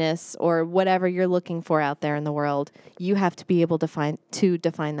happiness or whatever you're looking for out there in the world. You have to be able to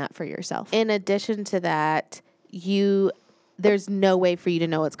define that for yourself. In addition to that, there's no way for you to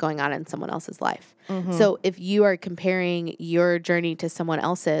know what's going on in someone else's life. So if you are comparing your journey to someone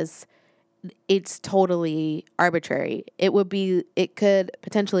else's, it's totally arbitrary. It could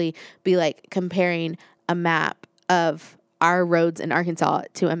potentially be like comparing a map of our roads in Arkansas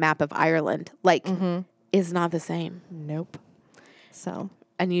to a map of Ireland. Like, it's not the same. Nope. So,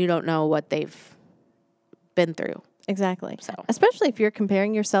 and you don't know what they've been through. Exactly. So, especially if you're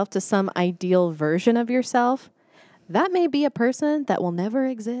comparing yourself to some ideal version of yourself, that may be a person that will never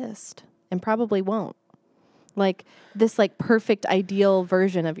exist and probably won't. Like this perfect ideal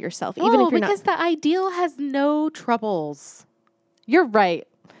version of yourself. Even if you're because the ideal has no troubles. You're right.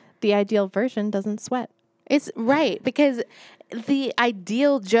 The ideal version doesn't sweat. It's right because the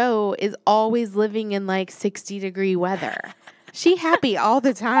ideal Joe is always living in like 60-degree weather. She happy all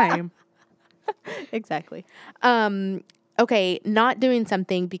the time. Exactly. Okay, not doing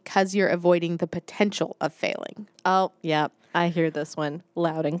something because you're avoiding the potential of failing. Oh, yeah. I hear this one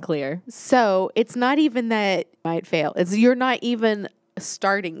loud and clear. So it's not even that you might fail. It's you're not even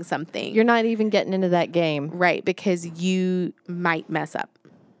starting something. You're not even getting into that game. Right, because you might mess up.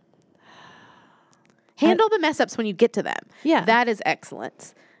 Handle the mess ups when you get to them. Yeah. That is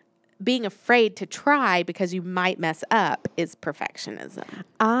excellence. Being afraid to try because you might mess up is perfectionism.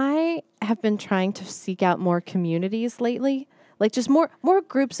 I have been trying to seek out more communities lately, like just more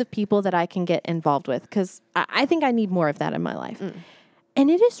groups of people that I can get involved with, because I think I need more of that in my life.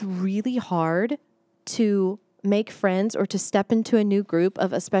 And it is really hard to make friends or to step into a new group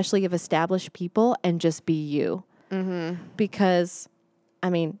of, especially of established people, and just be you. Because,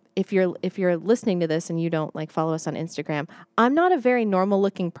 I mean, if you're listening to this and you don't like follow us on Instagram, I'm not a very normal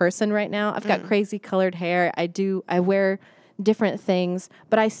looking person right now. I've got crazy colored hair. I wear different things,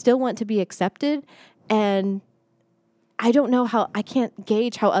 but I still want to be accepted. And I don't know I can't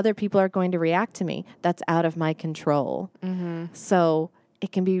gauge how other people are going to react to me. That's out of my control. So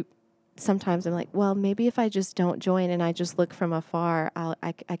it can be, sometimes I'm like, well, maybe if I just don't join and I just look from afar,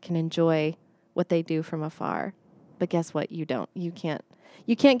 I can enjoy what they do from afar. But guess what? You don't. You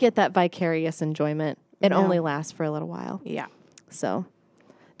can't get that vicarious enjoyment. It No. only lasts for a little while. Yeah. So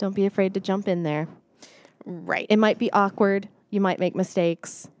don't be afraid to jump in there. Right. It might be awkward. You might make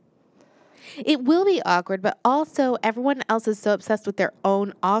mistakes. It will be awkward, but also everyone else is so obsessed with their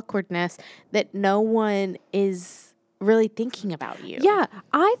own awkwardness that no one is really thinking about you. Yeah.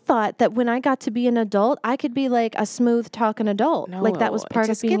 I thought that when I got to be an adult, I could be like a smooth talking adult. No, like that was part it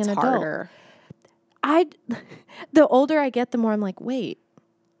of just being gets an adult. harder. The older I get, the more I'm like, wait,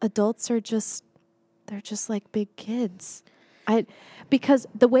 adults are they're just like big kids. Because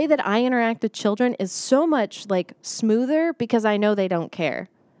the way that I interact with children is so much like smoother because I know they don't care.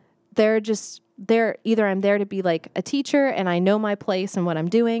 They're either I'm there to be like a teacher and I know my place and what I'm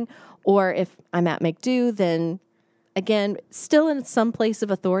doing, or if I'm at McDo, then again, still in some place of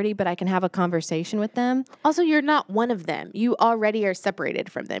authority, but I can have a conversation with them. Also, you're not one of them. You already are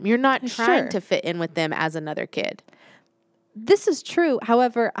separated from them. You're not trying Sure. to fit in with them as another kid. This is true.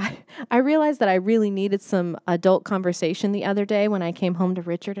 However, I realized that I really needed some adult conversation the other day when I came home to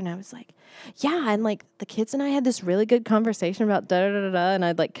Richard, and I was like, yeah, and like the kids and I had this really good conversation about da-da-da-da, and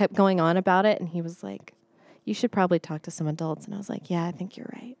I like kept going on about it, and he was like, you should probably talk to some adults. And I was like, yeah, I think you're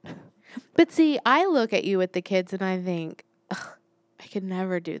right. But see, I look at you with the kids and I think, ugh, I could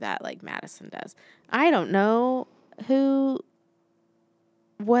never do that like Madison does. I don't know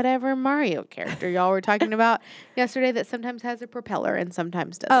whatever Mario character y'all were talking about yesterday that sometimes has a propeller and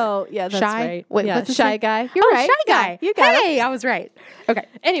sometimes doesn't. Oh, yeah, that's Shy? right. Wait, yeah, what's his Shy name? Guy. You're right. Shy Guy. Yeah, you got it. Hey, I was right. Okay.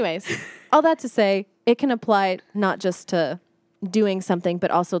 Anyways, all that to say, it can apply not just to doing something, but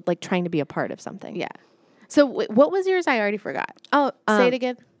also like trying to be a part of something. Yeah. So what was yours? I already forgot. Oh, Say it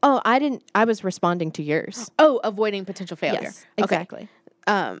again. Oh, I was responding to yours. Oh, avoiding potential failure. Yes, Okay. exactly.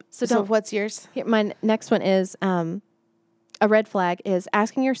 So what's yours? Here, my next one is a red flag is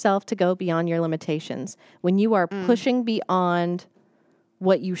asking yourself to go beyond your limitations when you are pushing beyond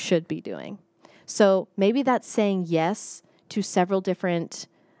what you should be doing. So maybe that's saying yes to several different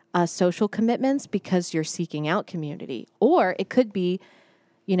social commitments because you're seeking out community. Or it could be,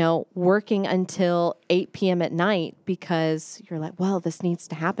 working until 8 p.m. at night because you're like, well, this needs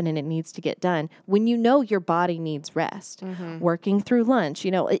to happen and it needs to get done. When you know your body needs rest, working through lunch,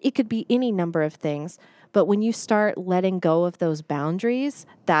 it could be any number of things. But when you start letting go of those boundaries,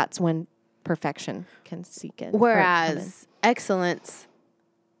 that's when perfection can seek in. Whereas excellence,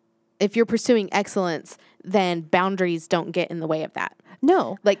 if you're pursuing excellence, then boundaries don't get in the way of that.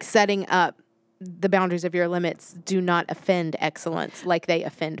 No. Like setting up the boundaries of your limits do not offend excellence like they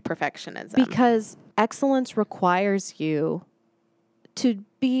offend perfectionism. Because excellence requires you to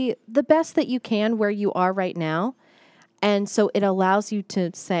be the best that you can where you are right now. And so it allows you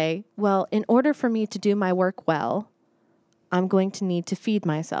to say, well, in order for me to do my work well, I'm going to need to feed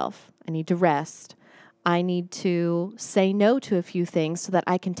myself. I need to rest. I need to say no to a few things so that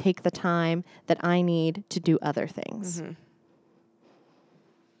I can take the time that I need to do other things.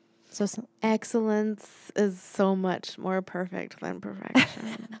 So excellence is so much more perfect than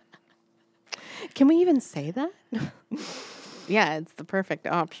perfection. can we even say that? Yeah, it's the perfect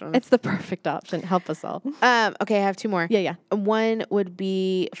option. It's the perfect option. Help us all. Okay, I have two more. Yeah. One would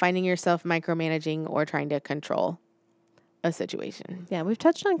be finding yourself micromanaging or trying to control a situation. Yeah, we've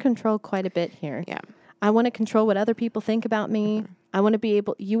touched on control quite a bit here. Yeah. I want to control what other people think about me. You want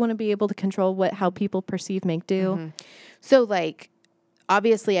to be able to control how people perceive make do. So like,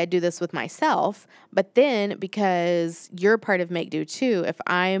 obviously I do this with myself, but then because you're part of Make Do too, if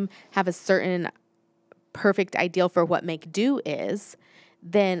I have a certain perfect ideal for what Make Do is,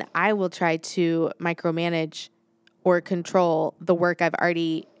 then I will try to micromanage or control the work I've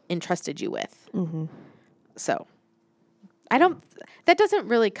already entrusted you with. So that doesn't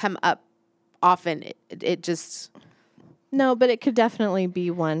really come up often. It just... No, but it could definitely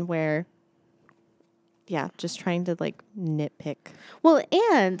be one where, yeah, just trying to like nitpick. Well,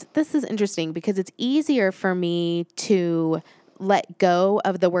 and this is interesting because it's easier for me to let go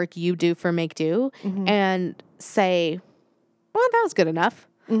of the work you do for Make Do and say, well, that was good enough.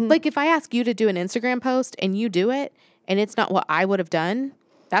 Like if I ask you to do an Instagram post and you do it and it's not what I would have done,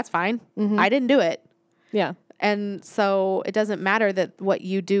 that's fine. I didn't do it. Yeah. And so it doesn't matter that what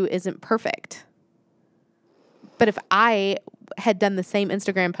you do isn't perfect. But if I had done the same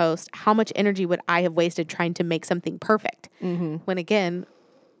Instagram post, how much energy would I have wasted trying to make something perfect? When again,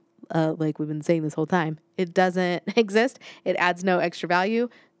 like we've been saying this whole time, it doesn't exist. It adds no extra value.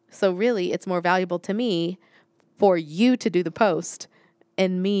 So really, it's more valuable to me for you to do the post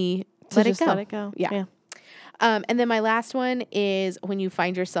and me To let just it go. let it go. Yeah. And then my last one is when you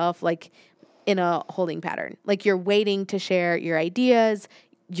find yourself like in a holding pattern, like you're waiting to share your ideas,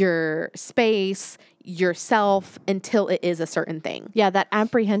 your space, yourself until it is a certain thing. Yeah, that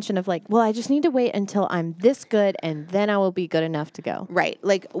apprehension of like, well, I just need to wait until I'm this good and then I will be good enough to go. Right.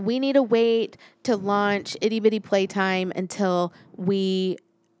 Like we need to wait to launch Itty Bitty Playtime until we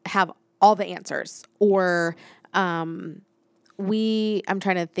have all the answers. Or I'm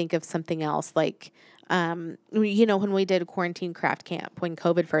trying to think of something else like, when we did quarantine craft camp, when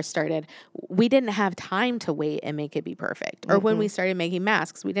COVID first started, we didn't have time to wait and make it be perfect. Or when we started making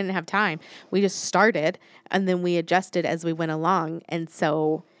masks, we didn't have time. We just started and then we adjusted as we went along. And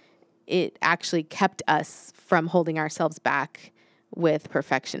so it actually kept us from holding ourselves back with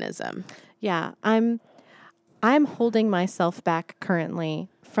perfectionism. Yeah, I'm holding myself back currently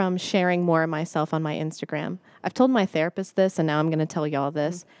from sharing more of myself on my Instagram. I've told my therapist this and now I'm going to tell y'all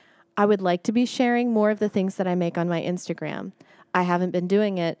this. I would like to be sharing more of the things that I make on my Instagram. I haven't been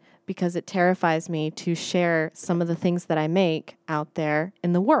doing it because it terrifies me to share some of the things that I make out there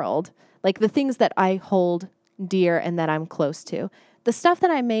in the world, like the things that I hold dear and that I'm close to. The stuff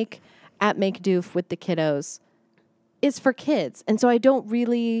that I make at Make Do with the kiddos is for kids. And so I don't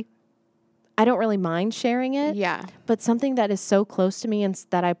really mind sharing it. Yeah. But something that is so close to me and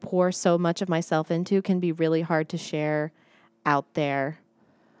that I pour so much of myself into can be really hard to share out there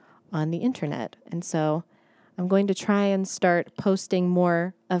on the internet. And so I'm going to try and start posting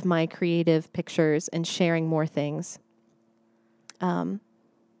more of my creative pictures and sharing more things.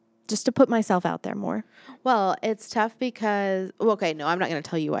 Just to put myself out there more. Well, it's tough because, I'm not going to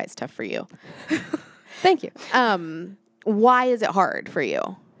tell you why it's tough for you. Thank you. Why is it hard for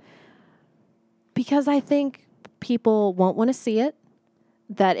you? Because I think people won't want to see it,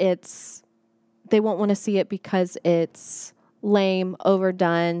 they won't want to see it because it's lame,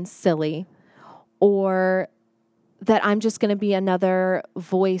 overdone, silly, or that I'm just going to be another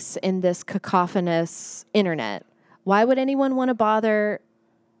voice in this cacophonous internet. Why would anyone want to bother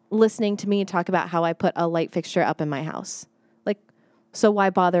listening to me talk about how I put a light fixture up in my house? Like, so why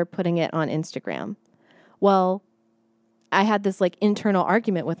bother putting it on Instagram? Well, I had this like internal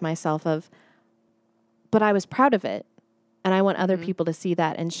argument with myself but I was proud of it. And I want other people to see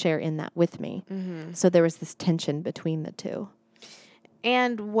that and share in that with me. So there was this tension between the two.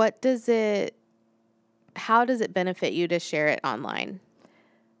 And how does it benefit you to share it online?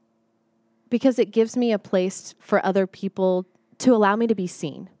 Because it gives me a place for other people to allow me to be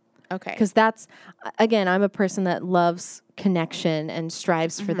seen. Okay. Because that's, again, I'm a person that loves connection and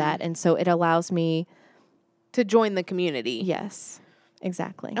strives for that. And so it allows me to join the community. Yes,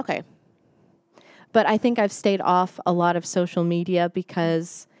 exactly. Okay. But I think I've stayed off a lot of social media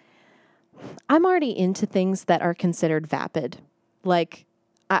because I'm already into things that are considered vapid. Like,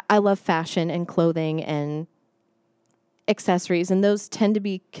 I love fashion and clothing and accessories, and those tend to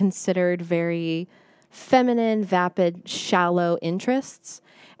be considered very feminine, vapid, shallow interests.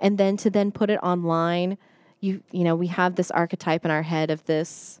 And then to put it online, we have this archetype in our head of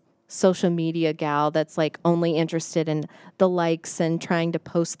this social media gal that's like only interested in the likes and trying to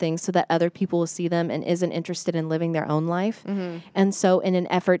post things so that other people will see them and isn't interested in living their own life. And so in an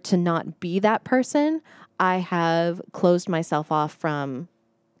effort to not be that person, I have closed myself off from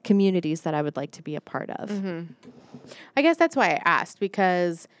communities that I would like to be a part of. I guess that's why I asked,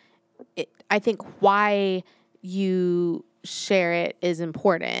 because I think why you share it is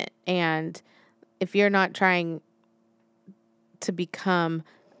important. And if you're not trying to become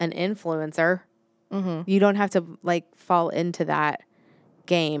an influencer. Mm-hmm. You don't have to like fall into that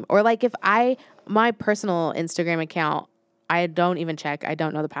game. Or like if my personal Instagram account, I don't even check. I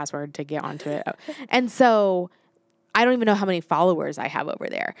don't know the password to get onto it. And so I don't even know how many followers I have over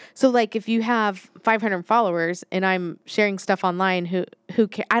there. So like if you have 500 followers and I'm sharing stuff online,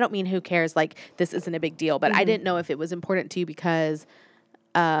 I don't mean who cares, like this isn't a big deal, but I didn't know if it was important to you because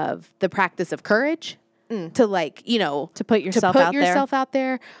of the practice of courage to like, To put yourself out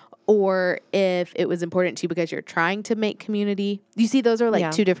there, or if it was important to you because you're trying to make community. You see, those are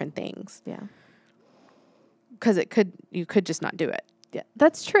like two different things. Yeah. Because you could just not do it. Yeah,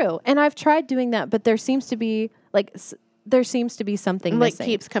 that's true. And I've tried doing that, but there seems to be something Like missing.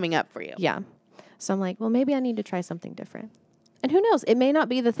 keeps coming up for you. Yeah. So I'm like, well, maybe I need to try something different. And who knows? It may not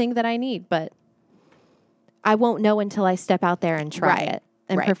be the thing that I need, but I won't know until I step out there and try it.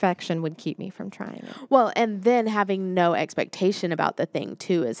 And perfection would keep me from trying it. Well, and then having no expectation about the thing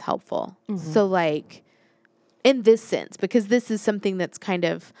too is helpful. So like in this sense, because this is something that's kind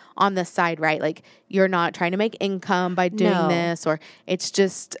of on the side, right? Like you're not trying to make income by doing this, or it's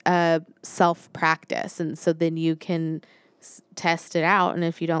just a self-practice. And so then you can test it out. And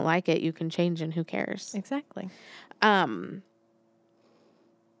if you don't like it, you can change, and who cares? Exactly. Yeah.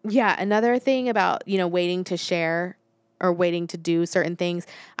 Another thing about, waiting to share or waiting to do certain things.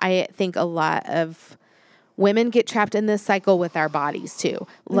 I think a lot of women get trapped in this cycle with our bodies too.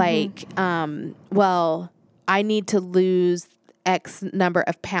 Like, well, I need to lose X number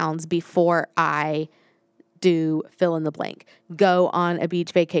of pounds before I do fill in the blank. Go on a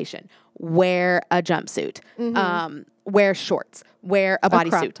beach vacation. Wear a jumpsuit. Wear shorts. Wear a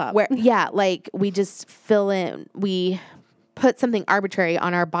bodysuit. Top. Like we just fill in. We put something arbitrary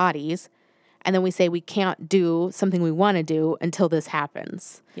on our bodies, and then we say we can't do something we want to do until this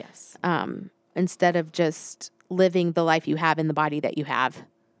happens. Yes. Instead of just living the life you have in the body that you have.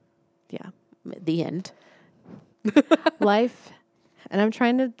 Yeah. The end. Life, and I'm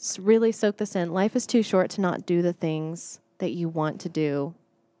trying to really soak this in. Life is too short to not do the things that you want to do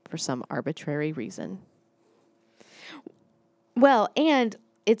for some arbitrary reason. Well, and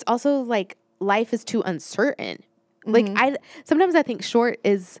it's also like life is too uncertain. Like sometimes I think short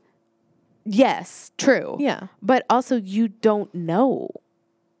is, yes, true. Yeah. But also you don't know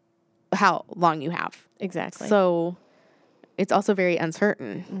how long you have. Exactly. So it's also very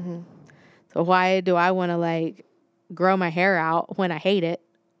uncertain. So why do I want to like grow my hair out when I hate it?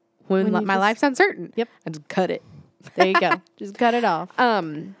 When my life's uncertain. Yep. I just cut it. There you go. Just cut it off.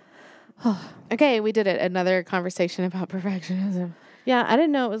 Okay, we did it. Another conversation about perfectionism. Yeah, I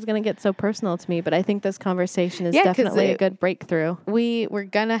didn't know it was going to get so personal to me, but I think this conversation is 'cause definitely a good breakthrough. We're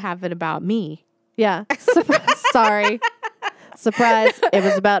gonna have it about me. Yeah. Sorry. Surprise. It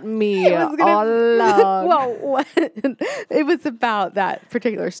was about me all along. Well, it was about that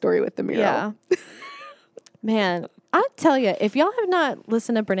particular story with the mural. Yeah. Man, I tell you, if y'all have not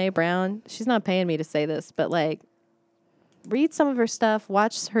listened to Brene Brown, she's not paying me to say this, but like, read some of her stuff,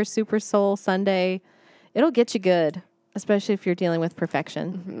 watch her Super Soul Sunday. It'll get you good, especially if you're dealing with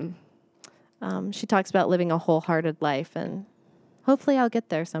perfection. She talks about living a wholehearted life, and hopefully I'll get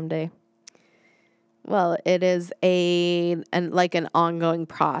there someday. Well, it is an ongoing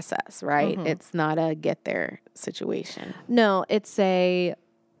process, right? It's not a get there situation. No, it's a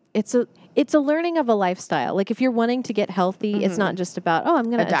learning of a lifestyle. Like if you're wanting to get healthy, it's not just about,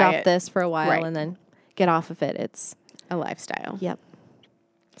 I'm going to adopt this for a while and then get off of it. It's a lifestyle. Yep.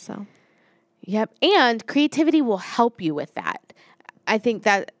 So. Yep. And creativity will help you with that. I think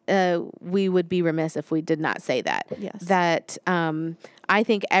that we would be remiss if we did not say that. Yes. That I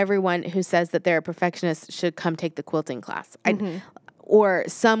think everyone who says that they're a perfectionist should come take the quilting class. Or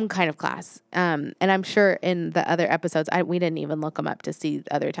some kind of class. And I'm sure in the other episodes, we didn't even look them up to see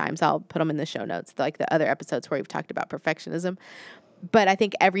other times. I'll put them in the show notes, like the other episodes where we've talked about perfectionism. But I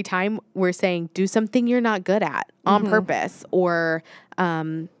think every time we're saying, do something you're not good at on purpose, or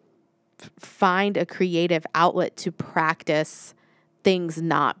find a creative outlet to practice things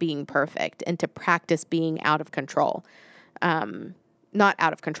not being perfect and to practice being out of control. Not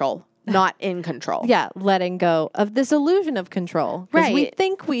out of control. Not in control. Yeah, letting go of this illusion of control. Right. We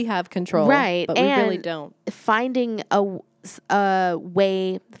think we have control. Right. But we really don't. Finding a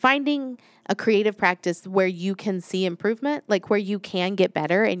way, finding a creative practice where you can see improvement, like where you can get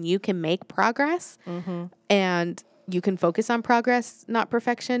better and you can make progress. And you can focus on progress, not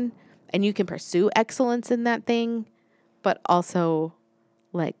perfection. And you can pursue excellence in that thing, but also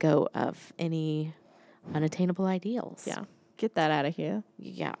let go of any unattainable ideals. Yeah. Get that out of here.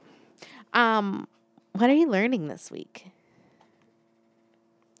 Yeah. What are you learning this week?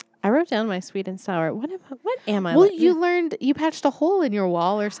 I wrote down my sweet and sour. What am I? Well, you patched a hole in your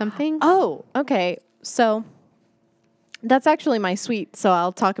wall or something. Oh, okay. So that's actually my sweet. So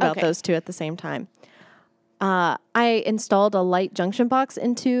I'll talk about Okay. those two at the same time. I installed a light junction box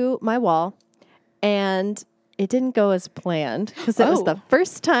into my wall, and it didn't go as planned because it was Oh. the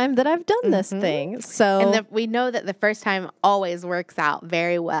first time that I've done this thing. So And we know that the first time always works out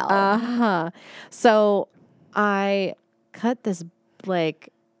very well. So I cut this like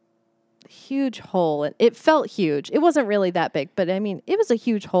huge hole. It felt huge. It wasn't really that big, but I mean, it was a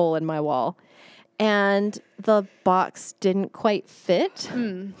huge hole in my wall. And the box didn't quite fit.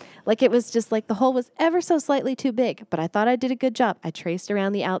 Like it was just like the hole was ever so slightly too big, but I thought I did a good job. I traced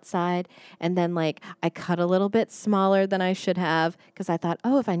around the outside and then like I cut a little bit smaller than I should have because I thought,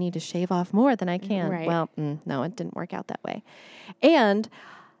 oh, if I need to shave off more, then I can. Right. Well, no, it didn't work out that way. And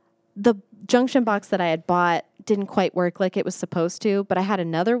the junction box that I had bought didn't quite work like it was supposed to, but I had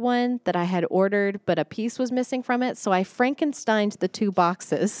another one that I had ordered, but a piece was missing from it. So I Frankensteined the two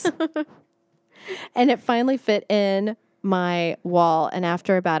boxes and it finally fit in my wall. And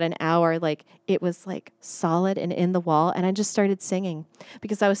after about an hour, like it was like solid and in the wall. And I just started singing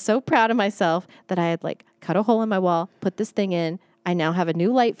because I was so proud of myself that I had like cut a hole in my wall, put this thing in. I now have a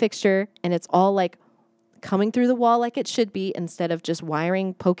new light fixture and it's all like coming through the wall like it should be instead of just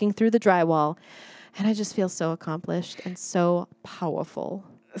wiring poking through the drywall. And I just feel so accomplished and so powerful.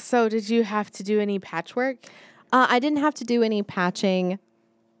 So did you have to do any patchwork? I didn't have to do any patching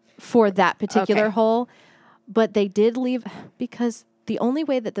for that particular Okay. hole, but they did leave because the only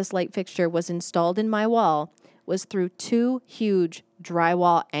way that this light fixture was installed in my wall was through two huge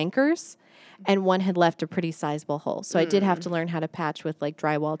drywall anchors, and one had left a pretty sizable hole. So I did have to learn how to patch with like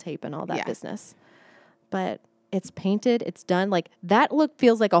drywall tape and all that Yeah. business. But it's painted, it's done. Like that look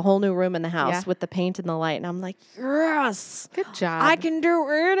feels like a whole new room in the house Yeah. with the paint and the light. And I'm like, yes, Good job. I can do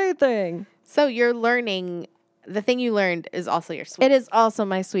anything. So you're learning. The thing you learned is also your sweet. It is also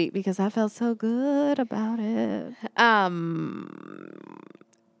my sweet because I felt so good about it.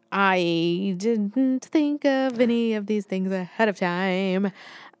 I didn't think of any of these things ahead of time.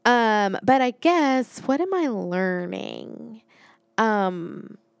 But I guess what am I learning?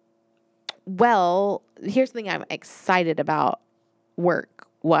 Well, here's the thing I'm excited about work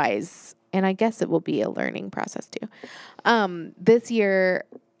wise, and I guess it will be a learning process too. This year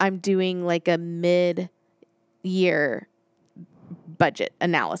I'm doing like a mid-year budget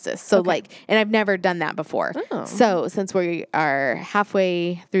analysis. So like, and I've never done that before. Oh. So since we are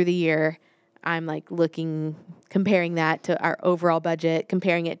halfway through the year, I'm like comparing that to our overall budget,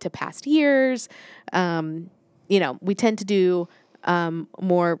 comparing it to past years. We tend to do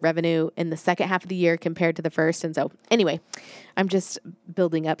more revenue in the second half of the year compared to the first. And so anyway, I'm just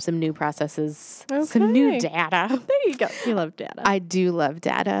building up some new processes, some new Okay. data. There you go. You love data. I do love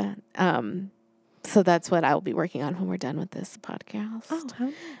data. So that's what I'll be working on when we're done with this podcast. how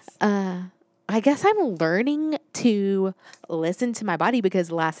nice. I guess I'm learning to listen to my body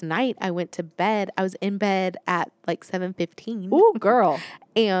because last night I went to bed. I was in bed at like 7:15 Ooh, girl.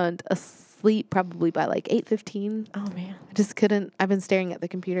 and asleep probably by like 8:15. Oh, man. I just couldn't. I've been staring at the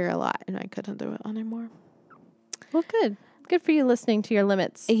computer a lot and I couldn't do it anymore. Well, good. Good for you listening to your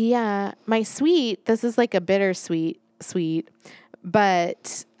limits. Yeah, my sweet. This is like a bittersweet sweet,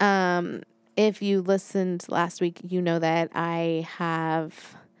 but if you listened last week, you know that I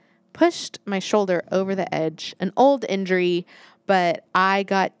have pushed my shoulder over the edge, an old injury, but I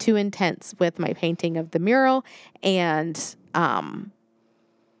got too intense with my painting of the mural and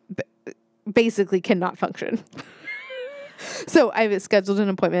basically cannot function. So I've scheduled an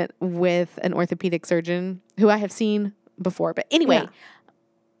appointment with an orthopedic surgeon who I have seen before. But anyway,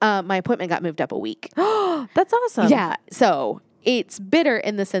 my appointment got moved up a week. That's awesome. Yeah. So it's bitter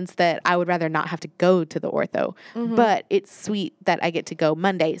in the sense that I would rather not have to go to the ortho, but it's sweet that I get to go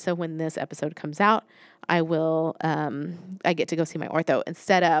Monday. So when this episode comes out, I will, I get to go see my ortho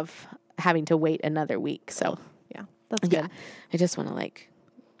instead of having to wait another week. So Yeah. That's good. yeah, I just want to like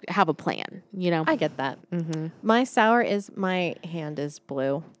have a plan, I get that. My sour is my hand is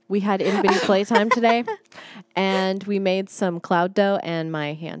blue. We had itty bitty playtime today, and we made some cloud dough, and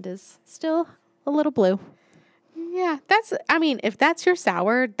my hand is still a little blue. Yeah, if that's your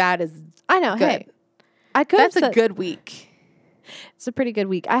sour, that is I know. good. Hey, I could. That's have a said- good week. It's a pretty good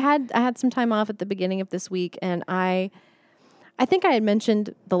week. I had some time off at the beginning of this week, and I think I had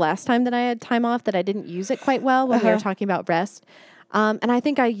mentioned the last time that I had time off that I didn't use it quite well when we were talking about rest. And I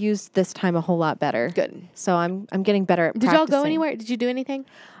think I used this time a whole lot better. Good. So I'm getting better at Did y'all go practicing. anywhere? Did you do anything?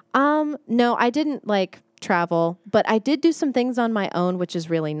 No, I didn't travel, but I did do some things on my own, which is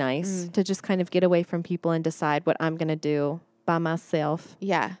really nice to just kind of get away from people and decide what I'm going to do by myself.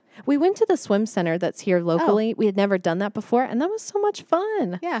 Yeah. We went to the swim center that's here locally. We had never done that before, and that was so much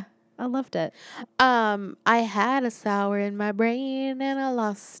fun. Yeah. I loved it. I had a sour in my brain and I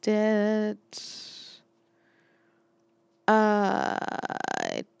lost it. I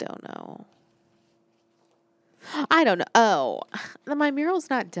don't know. Oh, my mural's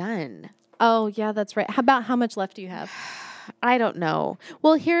not done. Oh, yeah, that's right. How much left do you have? I don't know.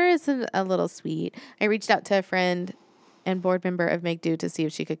 Well, here is a little sweet. I reached out to a friend and board member of Make Do to see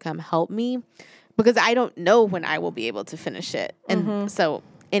if she could come help me because I don't know when I will be able to finish it. And so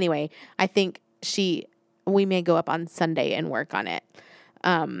anyway, I think we may go up on Sunday and work on it.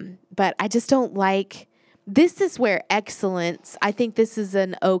 But I just don't like, this is where excellence, I think this is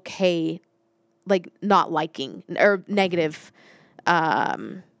an okay, like not liking or negative,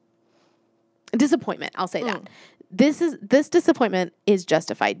 disappointment. I'll say that. This disappointment is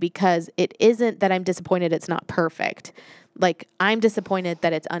justified because it isn't that I'm disappointed it's not perfect. Like I'm disappointed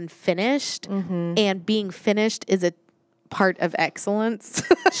that it's unfinished and being finished is a part of excellence.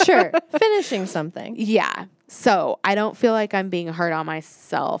 Sure. Finishing something. Yeah. So I don't feel like I'm being hard on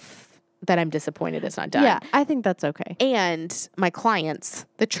myself that I'm disappointed it's not done. Yeah, I think that's okay. And my clients,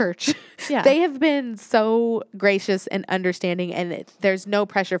 the church, Yeah. they have been so gracious and understanding, and there's no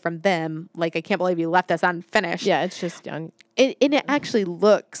pressure from them. Like, I can't believe you left us unfinished. Yeah, it's just done. And it actually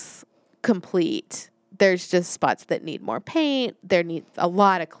looks complete. There's just spots that need more paint. There needs a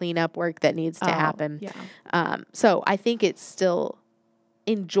lot of cleanup work that needs to happen. Yeah. So I think it's still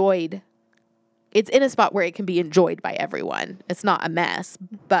enjoyed. It's in a spot where it can be enjoyed by everyone. It's not a mess,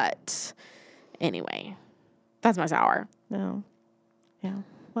 but anyway, that's my sour. No. Yeah.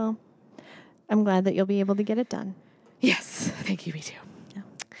 Well, I'm glad that you'll be able to get it done. Yes. Thank you. Me too. Yeah.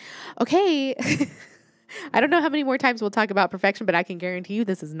 Okay. I don't know how many more times we'll talk about perfection, but I can guarantee you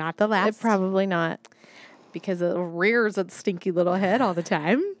this is not the last. Probably not. Because it rears its stinky little head all the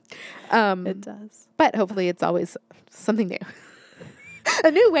time. It does. But hopefully it's always something new.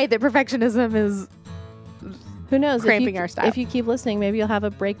 A new way that perfectionism is Who knows? cramping our style. If you keep listening, maybe you'll have a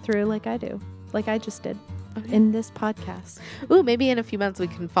breakthrough like I do, like I just did in this podcast. Ooh, maybe in a few months we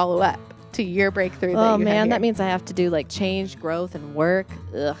can follow up to your breakthrough. Oh, man, that means I have to do like change, growth, and work.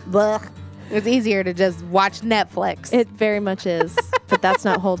 Ugh. Blech. It's easier to just watch Netflix. It very much is, but that's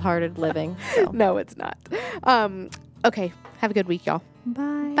not wholehearted living. So. No, it's not. Okay. Have a good week, y'all.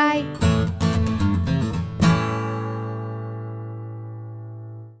 Bye. Bye.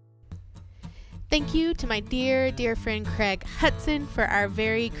 Thank you to my dear, dear friend Craig Hudson for our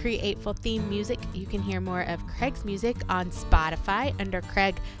very createful theme music. You can hear more of Craig's music on Spotify under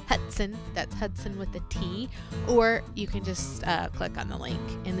Craig Hudson. That's Hudson with a T. Or you can just click on the link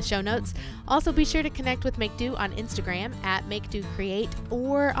in the show notes. Also, be sure to connect with Make Do on Instagram at Make Do Create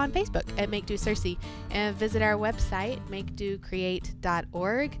or on Facebook at Make Do Cersei. And visit our website,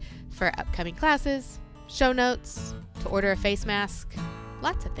 makedocreate.org, for upcoming classes, show notes, to order a face mask,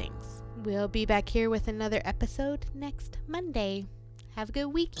 lots of things. We'll be back here with another episode next Monday. Have a good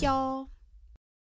week, y'all.